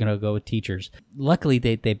how it was going to go with teachers. Luckily,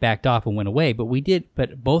 they backed off and went away, but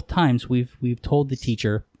both times we've told the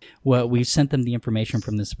teacher, well, we've sent them the information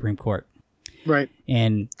from the Supreme Court, Right.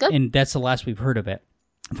 and that's the last we've heard of it.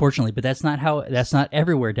 Unfortunately, but that's not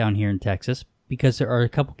everywhere down here in Texas, because there are a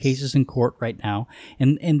couple cases in court right now,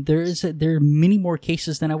 and there are many more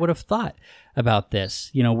cases than I would have thought about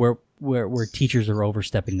this. Where teachers are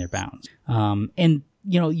overstepping their bounds. And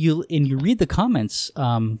you read the comments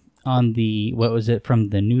on the, what was it, from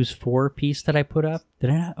the News 4 piece that I put up?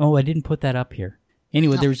 Did I not? Oh, I didn't put that up here.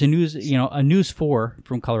 Anyway, there was a News 4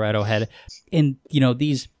 from Colorado had, and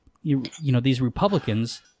these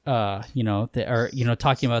Republicans. That are,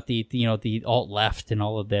 talking about the alt left and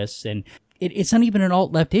all of this, and it's not even an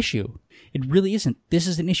alt left issue. It really isn't. This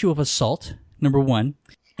is an issue of assault, number 1,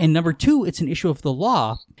 and number 2, it's an issue of the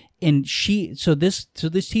law. And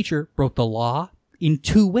this teacher broke the law in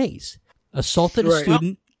 2 ways: assaulted a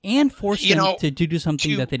student and forced them to do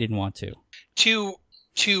something that they didn't want to. To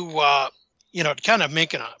kind of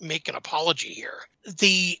make an apology here.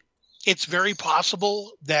 It's very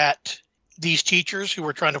possible that these teachers who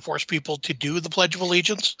were trying to force people to do the Pledge of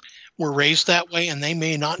Allegiance were raised that way, and they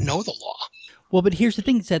may not know the law. Well, but here's the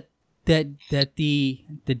thing: is that the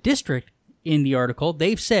district in the article,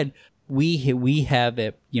 they've said we have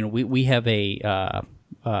a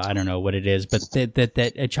I don't know what it is, but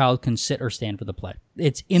that a child can sit or stand for the pledge.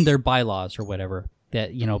 It's in their bylaws or whatever.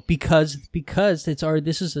 That because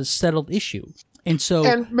this is a settled issue, and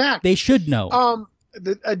so Mac, they should know.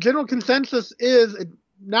 A general consensus is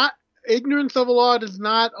not. Ignorance of a law does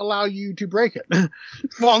not allow you to break it.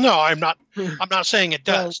 Well, no, I'm not saying it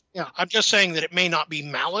does. Well, yeah. I'm just saying that it may not be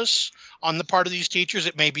malice on the part of these teachers.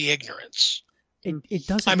 It may be ignorance. It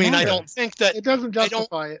doesn't. I mean, matter. I don't think that it doesn't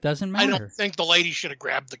justify it. Doesn't matter. I don't think the lady should have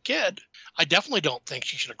grabbed the kid. I definitely don't think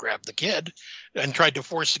she should have grabbed the kid and tried to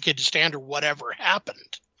force the kid to stand or whatever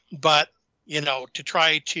happened. But to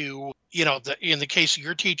try to in the case of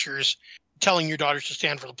your teachers telling your daughters to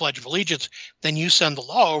stand for the Pledge of Allegiance, then you send the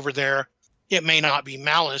law over there. It may not be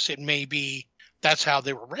malice. It may be that's how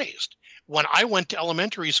they were raised. When I went to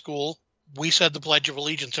elementary school, we said the Pledge of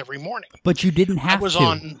Allegiance every morning. But you didn't have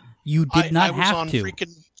to. You did not have to.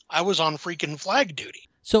 I was on freaking flag duty.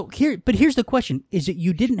 So here's the question: is it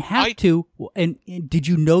you didn't have to, and did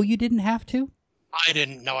you know you didn't have to? I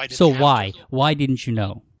didn't know I didn't. So have why? to. Why didn't you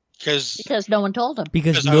know? Because no one told them.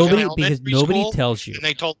 Because I was in nobody elementary school, tells you. And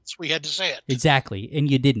they told us we had to say it. Exactly,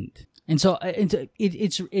 and you didn't. And so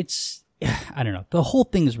it's I don't know. The whole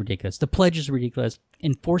thing is ridiculous. The pledge is ridiculous.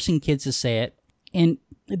 Enforcing kids to say it, and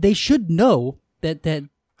they should know that.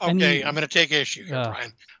 Okay, I'm going to take issue here,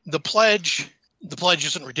 Brian. The pledge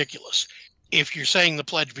isn't ridiculous. If you're saying the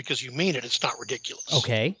pledge because you mean it, it's not ridiculous.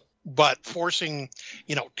 Okay. But forcing,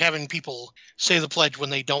 having people say the pledge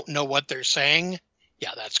when they don't know what they're saying,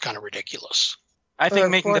 yeah, that's kind of ridiculous. I think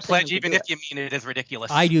making the pledge, even if you mean it, is ridiculous.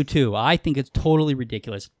 I do too. I think it's totally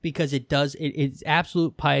ridiculous because it's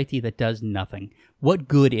absolute piety that does nothing. What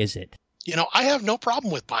good is it? I have no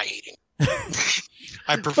problem with pie eating.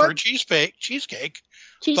 I prefer cheesecake.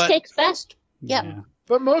 Cheesecake's best. Yep. Yeah.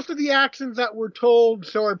 But most of the actions that we're told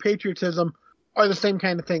show our patriotism are the same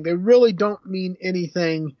kind of thing. They really don't mean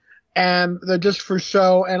anything, and they're just for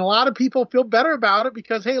show. And a lot of people feel better about it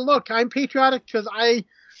because, hey, look, I'm patriotic because I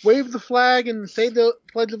wave the flag and say the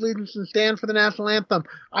Pledge of Allegiance and stand for the national anthem.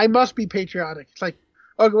 I must be patriotic. It's like,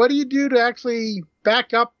 okay, what do you do to actually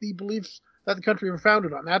back up the beliefs that the country was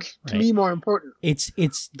founded on. That's, to Right. me, more important. It's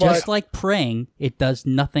just But- like praying. It does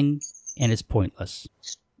nothing and is pointless.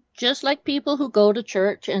 Just like people who go to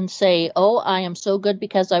church and say, "Oh, I am so good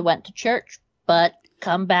because I went to church," but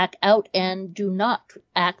come back out and do not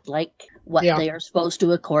act like what Yeah. they are supposed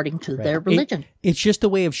to according to Right. their religion. It's just a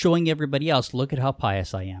way of showing everybody else, look at how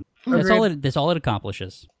pious I am. That's all it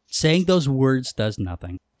accomplishes. Saying those words does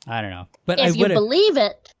nothing. I don't know. But If I you would believe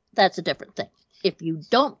it, that's a different thing. If you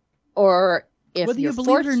don't, or if whether you you're believe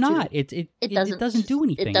it or forced to, not, it doesn't do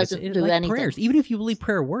anything. It doesn't do like anything. prayers. Even if you believe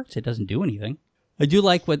prayer works, it doesn't do anything. I do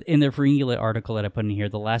like what in the Fringula article that I put in here,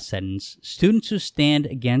 the last sentence: students who stand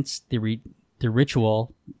against the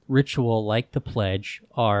ritual like the pledge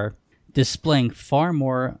are displaying far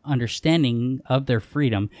more understanding of their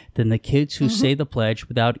freedom than the kids who say the pledge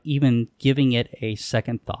without even giving it a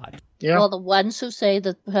second thought. Yeah. Well, the ones who say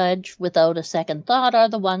the pledge without a second thought are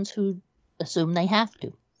the ones who assume they have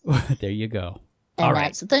to. There you go. And All right.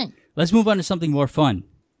 that's the thing. Let's move on to something more fun.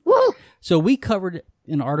 Woo! So we covered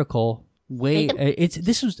an article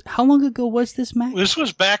this was how long ago was this, Matt? This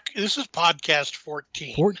was podcast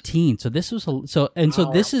 14. 14. So this was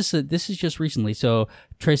this is just recently. So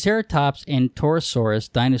Triceratops and Torosaurus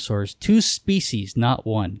dinosaurs, 2 species, not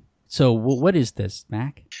one. So what is this,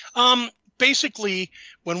 Mac? Basically,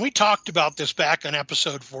 when we talked about this back on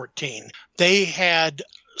episode 14,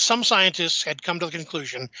 some scientists had come to the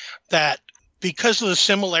conclusion that because of the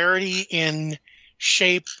similarity in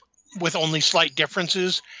shape with only slight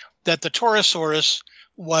differences, that the Torosaurus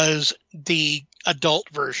was the adult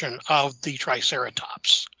version of the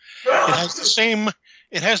Triceratops. It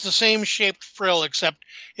has the same shaped frill, except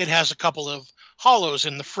it has a couple of hollows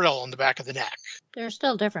in the frill on the back of the neck. There's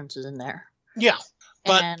still differences in there. Yeah,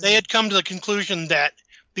 but And- they had come to the conclusion that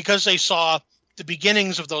because they saw the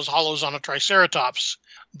beginnings of those hollows on a Triceratops,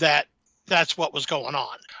 that's what was going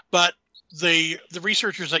on. But the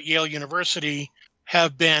researchers at Yale University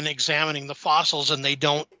have been examining the fossils, and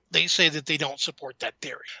they say that they don't support that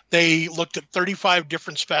theory. They looked at 35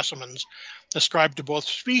 different specimens ascribed to both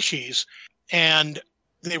species, and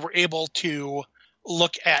they were able to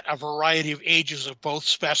look at a variety of ages of both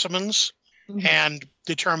specimens and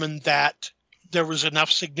determine that there was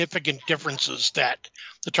enough significant differences that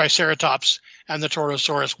the Triceratops and the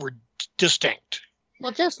Torosaurus were distinct.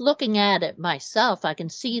 Well, just looking at it myself, I can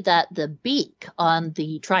see that the beak on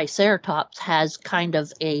the Triceratops has kind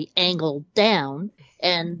of a angle down,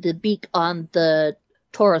 and the beak on the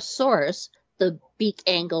Torosaurus, the beak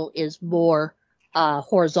angle is more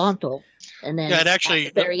horizontal, and then Yeah, it actually-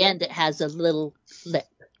 at the very end it has a little lip.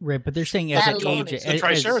 Right, but they're saying as That it alone ages. is The as-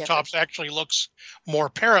 Triceratops actually looks more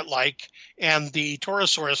parrot-like, and the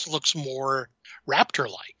Torosaurus looks more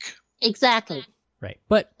raptor-like. Exactly. Right,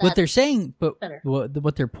 but what they're saying, better.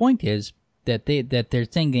 what their point is that they're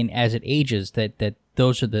thinking as it ages that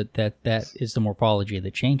those are that is the morphology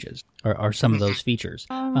that changes, or are some of those features.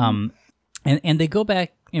 And they go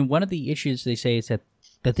back, and one of the issues they say is that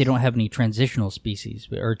they don't have any transitional species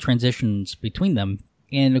or transitions between them.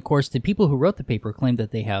 And of course, the people who wrote the paper claim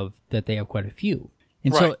that they have quite a few.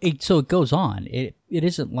 And Right. so it goes on. It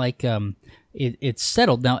isn't like it's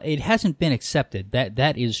settled now. It hasn't been accepted.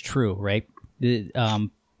 That is true, right?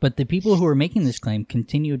 But the people who are making this claim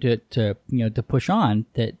continue to push on,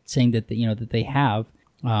 that saying that that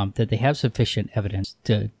they have sufficient evidence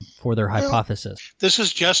for their hypothesis. This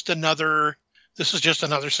is just another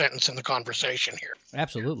sentence in the conversation here.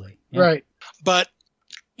 Absolutely, yeah. Right. But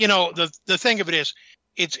the thing of it is,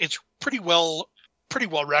 it's pretty well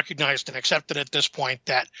recognized and accepted at this point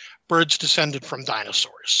that birds descended from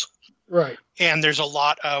dinosaurs, Right. and there's a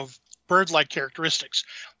lot of bird-like characteristics.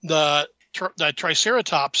 The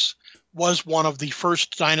Triceratops was one of the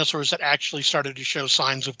first dinosaurs that actually started to show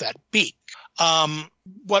signs of that beak.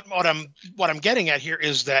 What I'm getting at here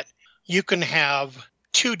is that you can have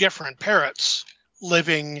 2 different parrots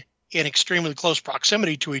living in extremely close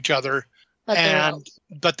proximity to each other,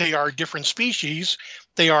 but they are different species.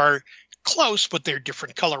 They are close, but they're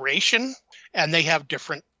different coloration, and they have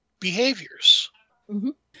different behaviors.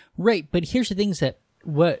 Right, but here's the things that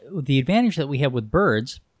what the advantage that we have with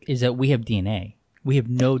birds is that we have DNA. We have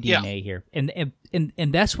no DNA here, and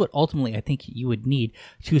that's what ultimately I think you would need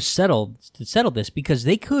to settle this, because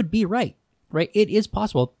they could be right. Right, it is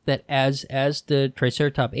possible that as the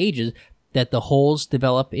Triceratops ages, that the holes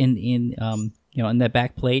develop in that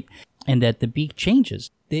back plate, and that the beak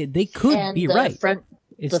changes. They could And be the right. front-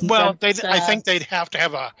 It's the Well, front, I think they'd have to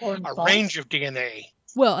have a horn range of DNA.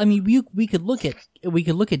 Well, I mean, we could look at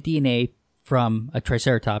DNA from a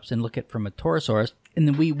Triceratops and look at from a Torosaurus, and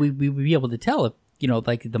then we would be able to tell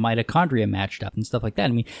like the mitochondria matched up and stuff like that.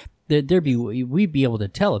 I mean, we'd be able to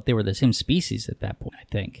tell if they were the same species at that point, I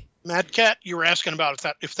think. Mad Cat, you were asking about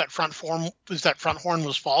if that front horn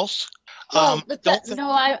was false. Well,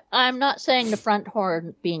 I'm not saying the front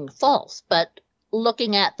horn being false, but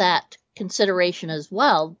looking at that consideration as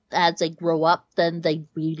well, as they grow up, then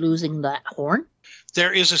they'd be losing that horn.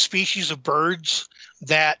 There is a species of birds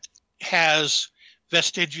that has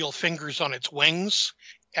vestigial fingers on its wings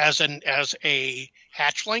as a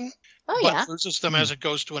hatchling, but loses them as it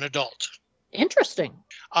goes to an adult. Interesting.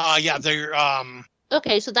 They're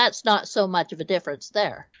Okay, so that's not so much of a difference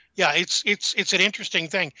there. Yeah, it's an interesting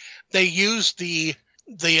thing. They use the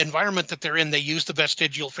environment that they're in. They use the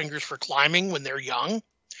vestigial fingers for climbing when they're young,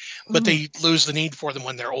 but they lose the need for them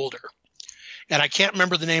when they're older. And I can't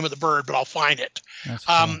remember the name of the bird, but I'll find it.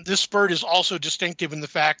 Cool. This bird is also distinctive in the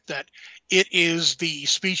fact that it is the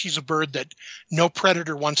species of bird that no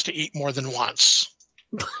predator wants to eat more than once.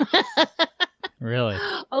 Really?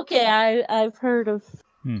 Okay, I've heard of...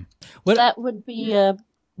 that would be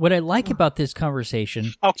what I like about this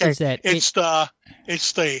conversation is that it's the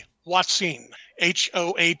Hoatzin,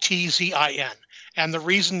 Hoatzin, and the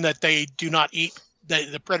reason that they do not eat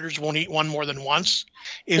the predators won't eat one more than once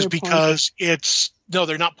is because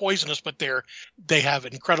they're not poisonous, but they have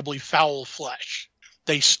incredibly foul flesh.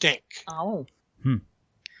 They stink. Oh.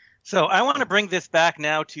 So I want to bring this back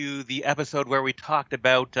now to the episode where we talked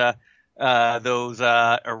about those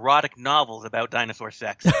erotic novels about dinosaur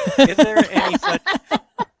sex. Is there any such?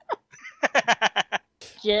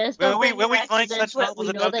 Just when we find such novels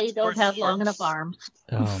we know they don't have long enough arms.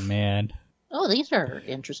 Oh man. Oh, these are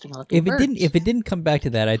interesting looking birds. If it didn't come back to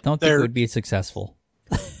that, I don't think it would be successful.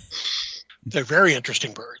 They're very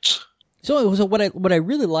interesting birds. So what I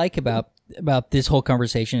really like about this whole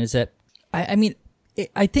conversation is that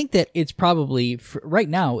I think that it's probably right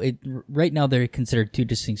now they're considered two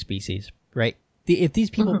distinct species, right? If these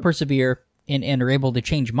people persevere and are able to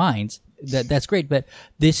change minds, that's great. But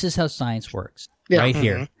this is how science works, right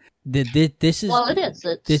here. This is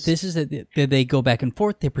This is that they go back and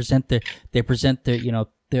forth. They present their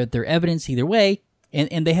their evidence either way,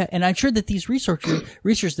 and they have. And I'm sure that these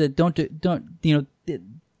researchers that don't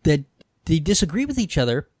that they disagree with each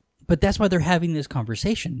other. But that's why they're having this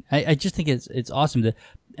conversation. I just think it's awesome to,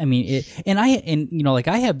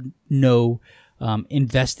 I have no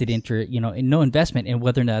invested interest, no investment in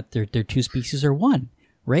whether or not they're two species or one,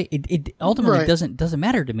 right? It ultimately doesn't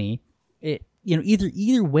matter to me.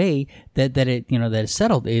 Either way that it's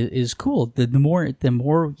settled is cool. The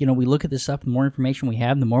more we look at this stuff, the more information we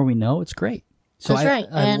have, the more we know. It's great. So that's right.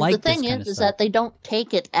 I and like the thing is that they don't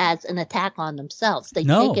take it as an attack on themselves. They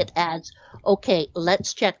No. take it as, okay,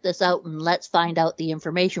 let's check this out and let's find out the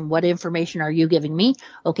information. What information are you giving me?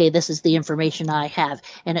 Okay, this is the information I have.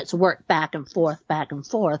 And it's worked back and forth.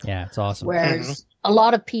 Yeah, it's awesome. Whereas a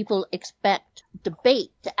lot of people expect debate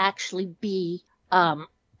to actually be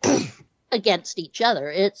against each other.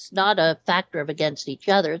 It's not a factor of against each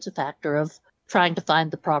other. It's a factor of trying to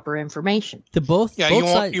find the proper information. You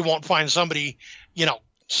won't find somebody,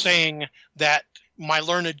 saying that my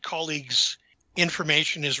learned colleague's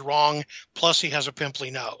information is wrong, plus he has a pimply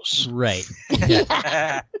nose. Right.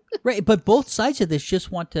 Yeah. Right, but both sides of this just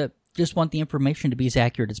want the information to be as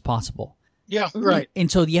accurate as possible. Yeah, right. And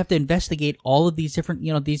so you have to investigate all of these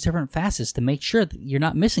different facets to make sure that you're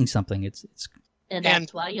not missing something. And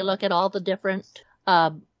that's why you look at all the different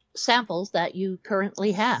samples that you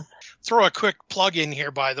currently have. Throw a quick plug in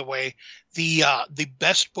here, by the way. The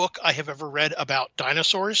best book I have ever read about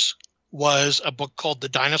dinosaurs was a book called The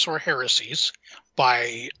Dinosaur Heresies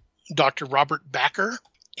by Dr. Robert Backer,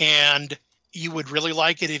 and you would really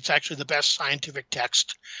like it. It's actually the best scientific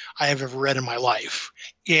text I have ever read in my life.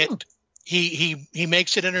 He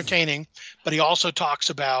makes it entertaining, but he also talks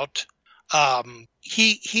about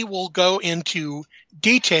he will go into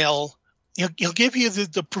detail. He'll give you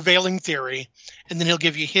the prevailing theory, and then he'll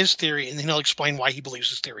give you his theory, and then he'll explain why he believes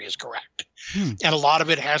his theory is correct. And a lot of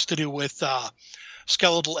it has to do with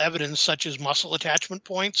skeletal evidence, such as muscle attachment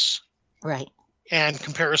points, right, and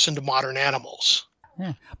comparison to modern animals.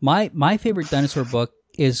 Yeah. My favorite dinosaur book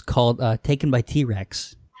is called Taken by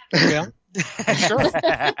T-Rex. Yeah, sure.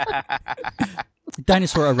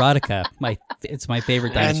 Dinosaur Erotica. It's my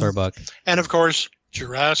favorite dinosaur book. And of course,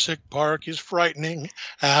 Jurassic Park is frightening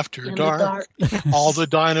after In dark. the dark. All the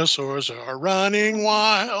dinosaurs are running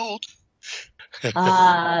wild.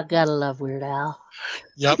 Gotta love Weird Al.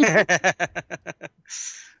 Yep.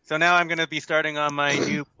 So now I'm going to be starting on my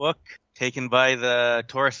new book, taken by the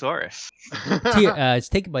Torosaurus. It's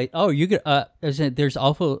taken by. Oh, you could. There's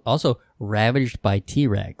also ravaged by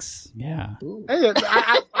T-Rex. Yeah. Hey,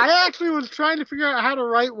 I actually was trying to figure out how to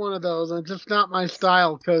write one of those, and it's just not my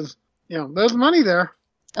style because there's money there.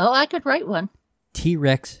 Oh, I could write one.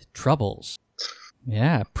 T-Rex Troubles.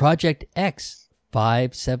 Yeah. Project X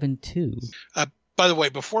 572. By the way,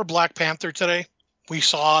 before Black Panther today, we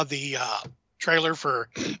saw the trailer for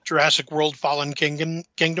Jurassic World Fallen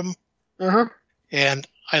Kingdom. Uh-huh. And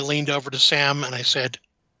I leaned over to Sam and I said,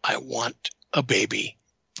 I want a baby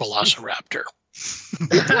Velociraptor.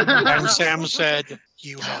 And Sam said,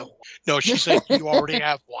 you have one. No, she said, you already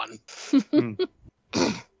have one.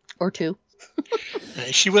 Or two.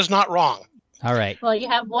 She was not wrong. All right. Well, you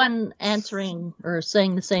have one answering or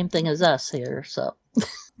saying the same thing as us here, so.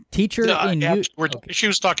 Teacher She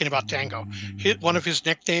was talking about Tango. One of his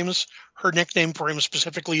nicknames, her nickname for him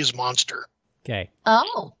specifically is Monster. Okay.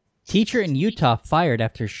 Oh. Teacher in Utah fired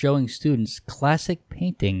after showing students classic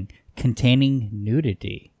painting containing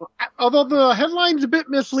nudity. Although the headline's a bit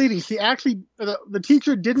misleading. See, actually, the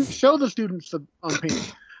teacher didn't show the students the painting.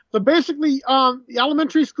 So basically, the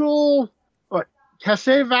elementary school,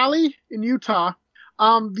 Casey Valley in Utah,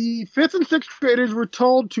 the 5th and 6th graders were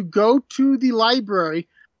told to go to the library,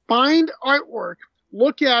 find artwork,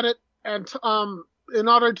 look at it, and in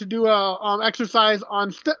order to do a exercise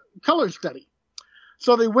on color study.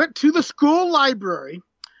 So they went to the school library,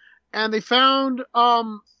 and they found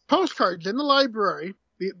postcards in the library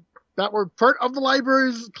that were part of the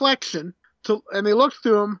library's collection. And they looked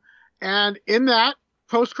through them, and in that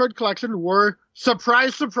postcard collection were,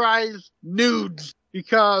 surprise, surprise, nudes.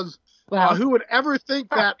 Because Wow. who would ever think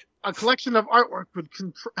that a collection of artwork would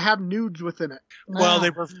have nudes within it? Well,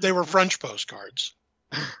 they were French postcards.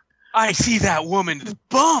 I see that woman's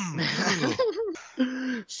bum.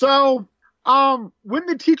 So, when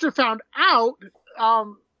the teacher found out,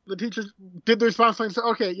 the teacher did the response and said,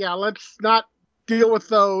 okay, yeah, let's not deal with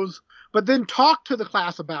those, but then talk to the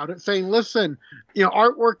class about it, saying, listen,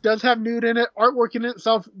 artwork does have nude in it. Artwork in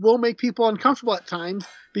itself will make people uncomfortable at times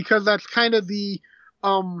because that's kind of the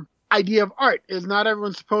idea of art, is not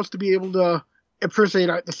everyone's supposed to be able to appreciate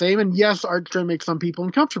art the same. And yes, art's going to make some people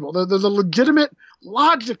uncomfortable. There's a legitimate,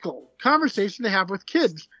 logical conversation to have with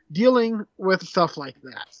kids dealing with stuff like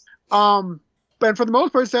that. But for the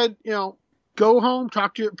most part, said, go home,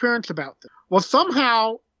 talk to your parents about this. Well,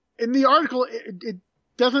 somehow in the article, it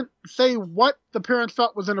doesn't say what the parents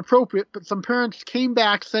felt was inappropriate, but some parents came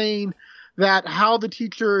back saying that how the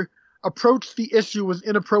teacher approached the issue was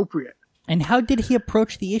inappropriate. And how did he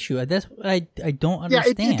approach the issue? That's what I don't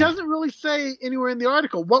understand. Yeah, it doesn't really say anywhere in the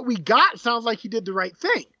article. What we got sounds like he did the right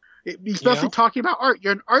thing, especially talking about art.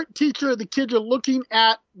 You're an art teacher. The kids are looking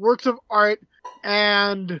at works of art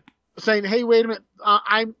and saying, hey, wait a minute,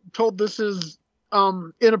 I'm told this is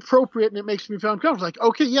inappropriate and it makes me feel uncomfortable. Like,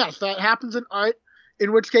 okay, yes, that happens in art,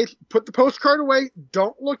 in which case put the postcard away,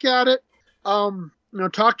 don't look at it,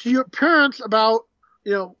 talk to your parents about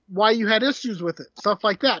why you had issues with it, stuff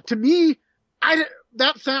like that. To me,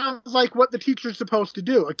 that sounds like what the teacher's supposed to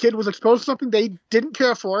do. A kid was exposed to something they didn't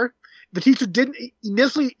care for. The teacher didn't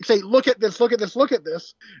initially say, look at this, look at this, look at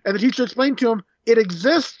this. And the teacher explained to him, it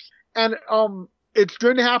exists, and it's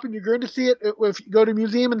going to happen. You're going to see it if you go to a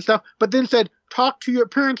museum and stuff. But then said, talk to your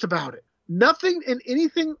parents about it. Nothing in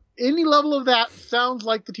any level of that sounds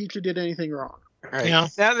like the teacher did anything wrong. Right. Yeah.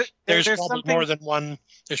 There's probably something more than one.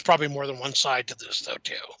 There's probably more than one side to this, though,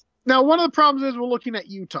 too. Now, one of the problems is we're looking at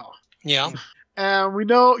Utah. Yeah. And we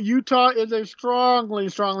know Utah is a strongly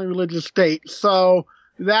religious state, so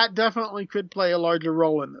that definitely could play a larger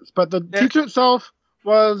role in this. But the teacher itself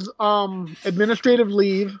was administrative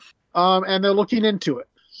leave, and they're looking into it.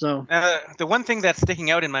 So the one thing that's sticking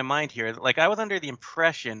out in my mind here, I was under the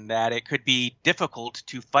impression that it could be difficult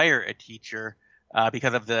to fire a teacher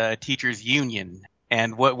because of the teachers' union.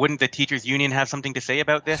 And wouldn't the teachers' union have something to say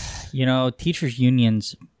about this? Teachers'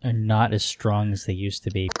 unions are not as strong as they used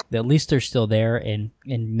to be. At least they're still there, and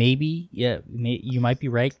maybe, you might be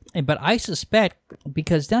right. But I suspect,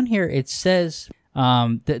 because down here it says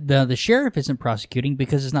the sheriff isn't prosecuting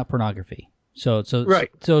because it's not pornography. So right.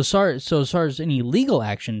 So as far as any legal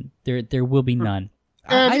action, there will be none.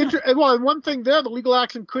 And one thing there, the legal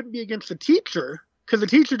action couldn't be against the teacher because the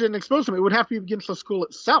teacher didn't expose them. It would have to be against the school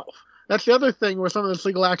itself. That's the other thing where some of this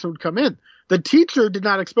legal action would come in. The teacher did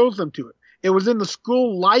not expose them to it. It was in the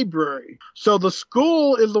school library. So the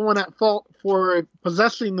school is the one at fault for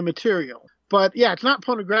possessing the material. But yeah, it's not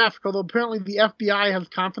pornographic, although apparently the FBI has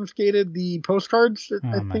confiscated the postcards,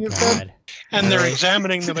 I think it said. And they're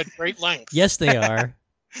examining them at great length. Yes, they are.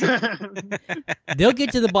 They'll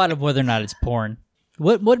get to the bottom of whether or not it's porn.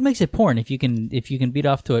 What makes it porn? If you can beat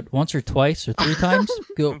off to it once or twice or 3 times,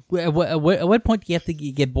 go. At what point do you have to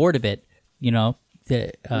get bored of it? You know.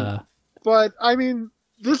 But I mean,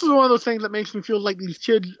 this is one of those things that makes me feel like these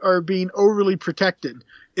kids are being overly protected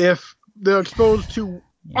if they're exposed to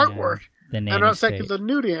artwork. And not second the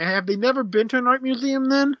nudity. Have they never been to an art museum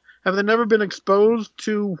then? Have they never been exposed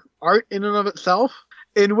to art in and of itself?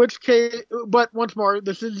 In which case, but once more,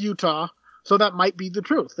 this is Utah, so that might be the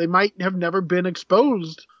truth. They might have never been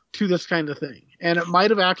exposed to this kind of thing. And it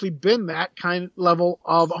might have actually been that kind of level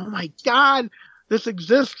of, oh my God, this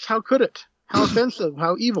exists. How could it? How offensive,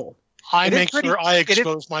 how evil. I make sure I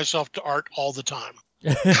expose myself to art all the time.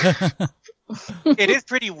 It is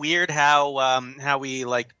pretty weird how we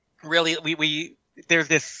like really we there's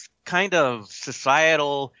this kind of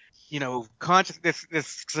societal,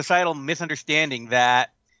 this societal misunderstanding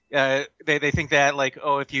that they think that like,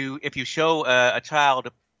 oh, if you show a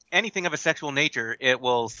child anything of a sexual nature, it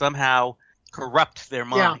will somehow corrupt their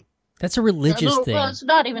mind. Yeah. That's a religious thing. Well, it's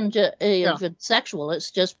not even if it's sexual. It's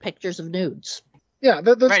just pictures of nudes. Yeah,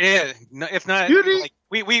 right. Yeah. No, it's not. Nudity. Like,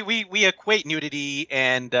 we equate nudity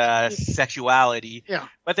and sexuality. Yeah,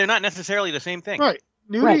 but they're not necessarily the same thing. Right.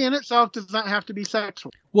 Nudity in itself does not have to be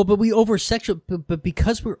sexual. Well, but but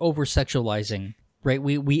because we're over sexualizing, right?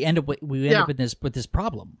 We end up with this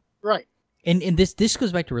problem. Right. And this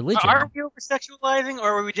goes back to religion. Are we over sexualizing,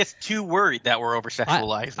 or are we just too worried that we're over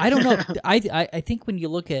sexualizing? I don't know. I think when you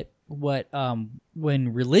look at what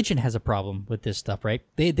when religion has a problem with this stuff, right?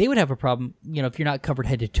 They would have a problem, if you're not covered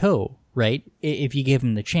head to toe, right? If you gave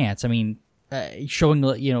them the chance. I mean, showing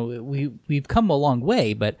we've come a long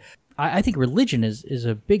way, but I think religion is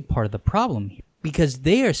a big part of the problem here, because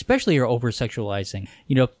they especially are over sexualizing.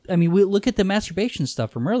 I mean, we look at the masturbation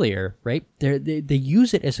stuff from earlier, right? They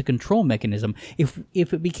use it as a control mechanism. If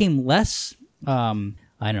it became less, I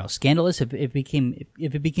don't know, scandalous, if it became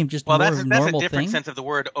just more that's of a normal a different thing. Sense of the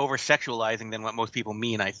word over sexualizing than what most people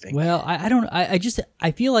mean, I think. Well, I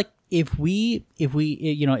feel like if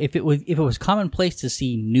it was commonplace to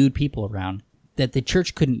see nude people around, that the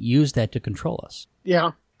church couldn't use that to control us.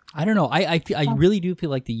 Yeah. I don't know. I really do feel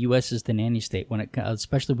like the U.S. is the nanny state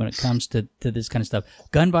especially when it comes to this kind of stuff.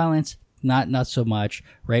 Gun violence, not so much,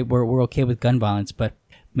 right? We're okay with gun violence, but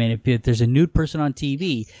man, if there's a nude person on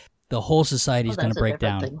TV, the whole society is going to break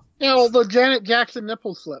down. Thing. Yeah, well, the Janet Jackson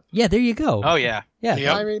nipple slip. Yeah, there you go. Oh yeah, yeah.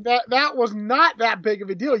 Yep. I mean that was not that big of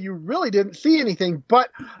a deal. You really didn't see anything, but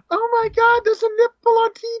oh my God, there's a nipple on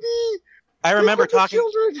TV. I remember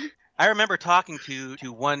talking to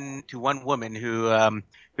one woman who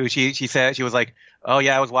she said, she was like, oh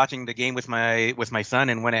yeah, I was watching the game with my son,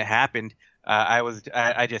 and when it happened,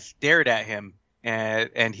 I just stared at him,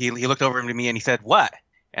 and he looked over to me and he said, what?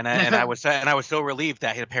 And I was so relieved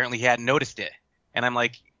that he hadn't noticed it. And I'm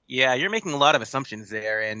like, yeah, you're making a lot of assumptions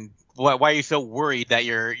there, and why are you so worried that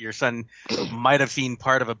your son might have seen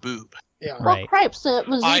part of a boob? Yeah, well, right. Cripes, it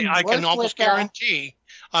was I can almost guarantee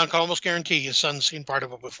his son's seen part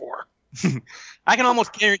of it before. I can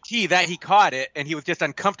almost guarantee that he caught it, and he was just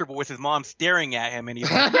uncomfortable with his mom staring at him, and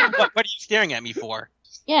he's like, what are you staring at me for?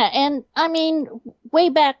 Yeah, and I mean, way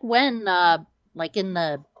back when, like in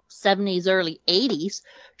the 70s, early 80s,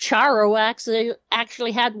 Charo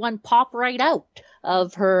actually had one pop right out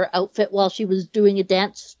of her outfit while she was doing a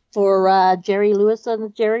dance for Jerry Lewis on the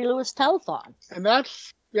Jerry Lewis Telethon. And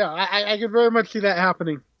that's, I could very much see that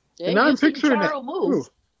happening. Yeah, and now I'm picturing Charo it. move. Ooh.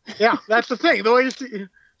 Yeah, that's the thing. The way you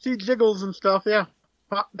see jiggles and stuff, yeah.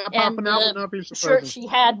 Popping out would not be surprising. Shirt she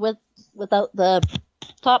had without the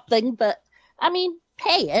top thing, but I mean,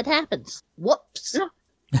 hey, it happens. Whoops. Yeah.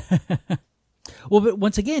 Well, but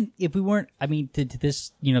once again, if we weren't, I mean, to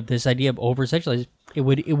this, this idea of over sexualized, it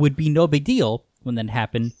would be no big deal when that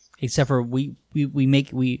happened, except for we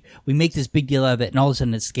make this big deal out of it, and all of a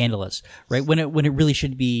sudden it's scandalous, right? When it really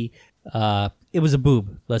should be, it was a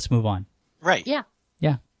boob. Let's move on. Right. Yeah.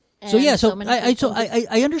 Yeah. So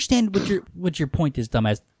I understand what your point is,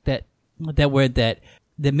 dumbass.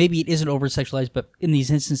 That maybe it isn't over sexualized, but in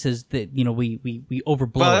these instances that we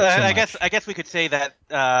overblow it so much. I guess we could say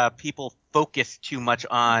that people focus too much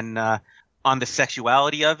on the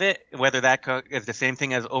sexuality of it, whether that is the same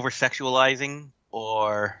thing as over sexualizing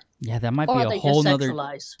or that might be a whole nother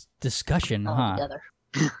discussion, altogether.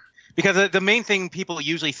 Because the main thing people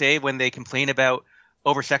usually say when they complain about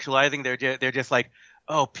over sexualizing, they're just like,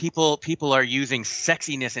 oh, people are using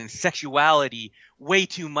sexiness and sexuality way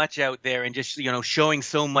too much out there, and just showing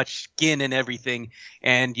so much skin and everything,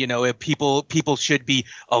 and people should be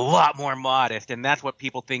a lot more modest, and that's what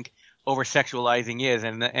people think over sexualizing is,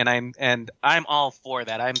 and I'm all for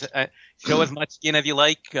that. Show as much skin as you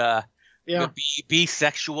like. Be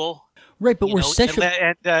sexual. Right, but You we're know, sexual.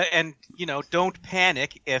 and you know, don't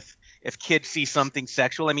panic if kids see something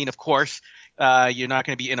sexual. I mean, of course, you're not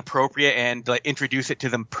going to be inappropriate and introduce it to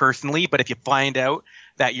them personally. But if you find out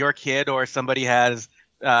that your kid or somebody has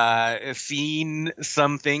seen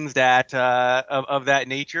some things that of that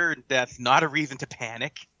nature, that's not a reason to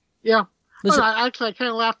panic. Yeah. Listen- Well, I kind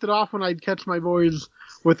of laughed it off when I'd catch my boys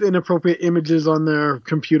with inappropriate images on their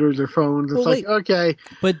computers or phones. It's Well, like, wait. okay.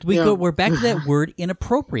 But we're back to that word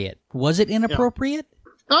inappropriate. Was it inappropriate?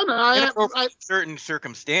 No, Inappropriate in certain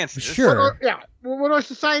circumstances. Sure. what our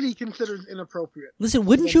society considers inappropriate. Listen,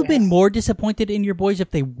 wouldn't you have been more disappointed in your boys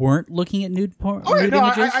if they weren't looking at nude nude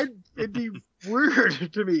images? It'd be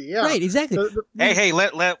weird to me. Yeah. Right, exactly. Hey,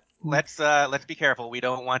 let's be careful. We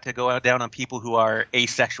don't want to go down on people who are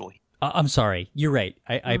asexual. I'm sorry. You're right.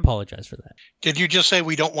 I apologize for that. Did you just say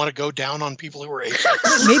we don't want to go down on people who are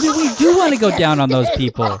asexual? Maybe we do want to go down on those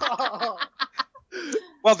people.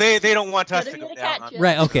 Well, they don't want us They're to go gonna down catch on you.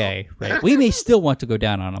 Right, okay. Right. We may still want to go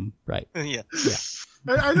down on them. Right. Yeah.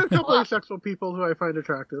 I know a couple of asexual people who I find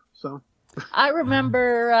attractive. So I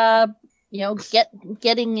remember,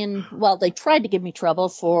 getting in. Well, they tried to give me trouble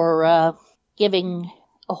for giving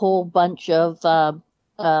a whole bunch of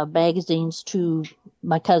magazines to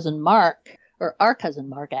my cousin Mark, or our cousin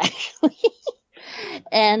Mark, actually.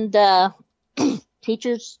 And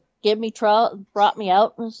teachers brought me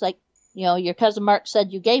out and was like, your cousin Mark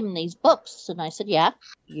said you gave him these books. And I said, yeah.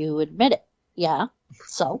 You admit it. Yeah.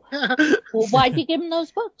 So, well, why'd you give him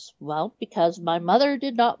those books? Well, because my mother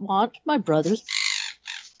did not want my brother's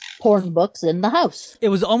porn books in the house. It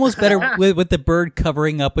was almost better with the bird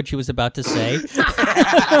covering up what she was about to say.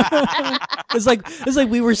 It's like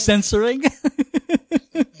we were censoring.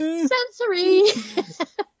 Sensory.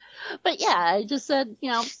 But yeah, I just said,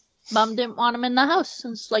 Mom didn't want him in the house.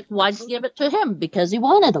 And it's like, why'd you give it to him? Because he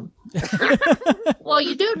wanted them. Well,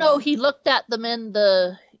 you do know he looked at them in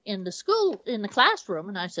the school, in the classroom.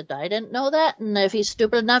 And I said, I didn't know that. And if he's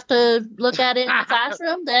stupid enough to look at it in the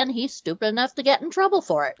classroom, then he's stupid enough to get in trouble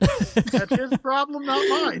for it. that's his problem, not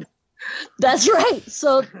mine. That's right.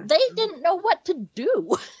 So they didn't know what to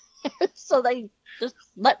do. So they just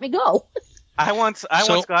let me go. I once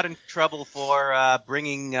got in trouble for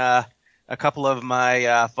bringing a couple of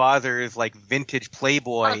my father's like vintage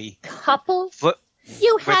Playboy. A couple?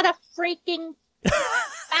 You had a freaking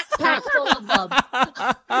backpack full of them.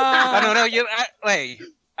 No.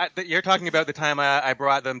 You're talking about the time I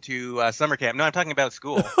brought them to summer camp. No, I'm talking about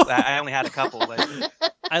school. I only had a couple.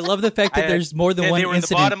 I love the fact that there's more than one they were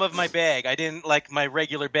incident. in the bottom of my bag. I didn't like my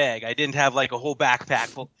regular bag. I didn't have like a whole backpack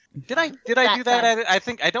full. Did I do that?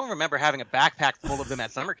 I don't remember having a backpack full of them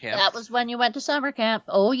at summer camp. That was when you went to summer camp.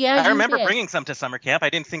 Oh, yeah, I remember did. bringing some to summer camp. I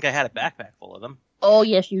didn't think I had a backpack full of them. Oh,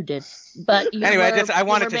 yes, you did. But I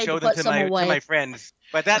wanted to show them to my friends.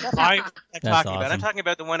 But that's I'm talking awesome. about. I'm talking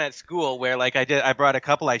about the one at school where like I brought a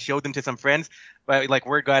couple. I showed them to some friends, but like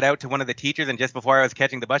word got out to one of the teachers, and just before I was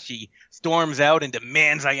catching the bus, she storms out and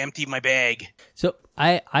demands I empty my bag. So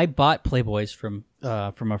I bought Playboys from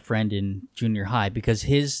a friend in junior high because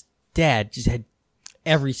his dad just had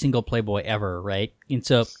every single Playboy ever, right?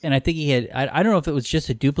 And I think he had I don't know if it was just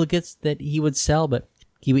the duplicates that he would sell, but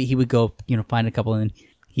he would go find a couple and then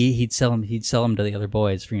he'd sell them to the other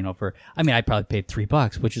boys for I probably paid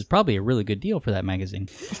 $3, which is probably a really good deal for that magazine.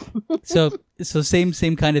 so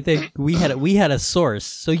same kind of thing. We had a source,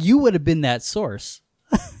 so you would have been that source.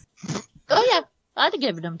 Oh yeah, I'd have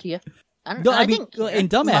given them to you. And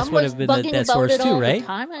Dumbass would have been that source too, right?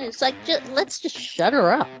 It's like, let's just shut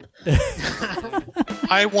her up.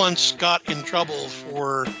 I once got in trouble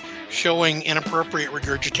for showing inappropriate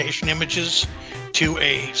regurgitation images to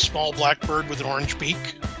a small black bird with an orange beak.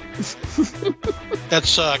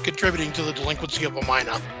 That's contributing to the delinquency of a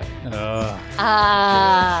minor.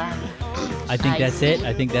 I think that's it.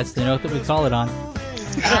 I think that's the note that we call it on.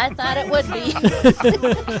 I thought it would be.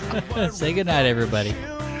 Say goodnight, everybody.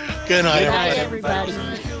 Good night, Good night, everybody.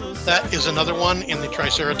 That is another one in the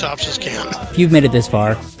Triceratops' can. If you've made it this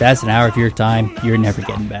far, that's an hour of your time you're never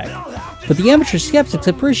getting back. But the Amateur Skeptics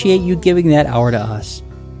appreciate you giving that hour to us.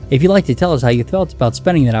 If you'd like to tell us how you felt about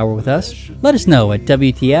spending that hour with us, let us know at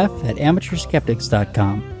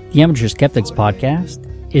WTF@amateurskeptics.com. The Amateur Skeptics podcast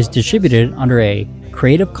is distributed under a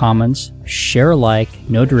Creative Commons Share-alike,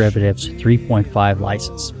 no derivatives 3.5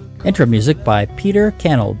 license. Intro music by Peter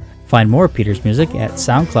Canold. Find more of Peter's music at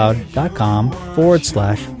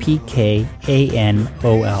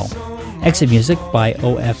soundcloud.com/PKANOL. Exit music by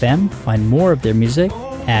OFM. Find more of their music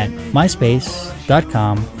at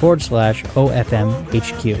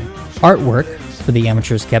myspace.com/OFMHQ. Artwork for the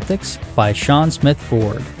Amateur Skeptics by Sean Smith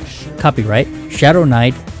Ford. Copyright Shadow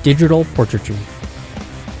Knight Digital Portraiture.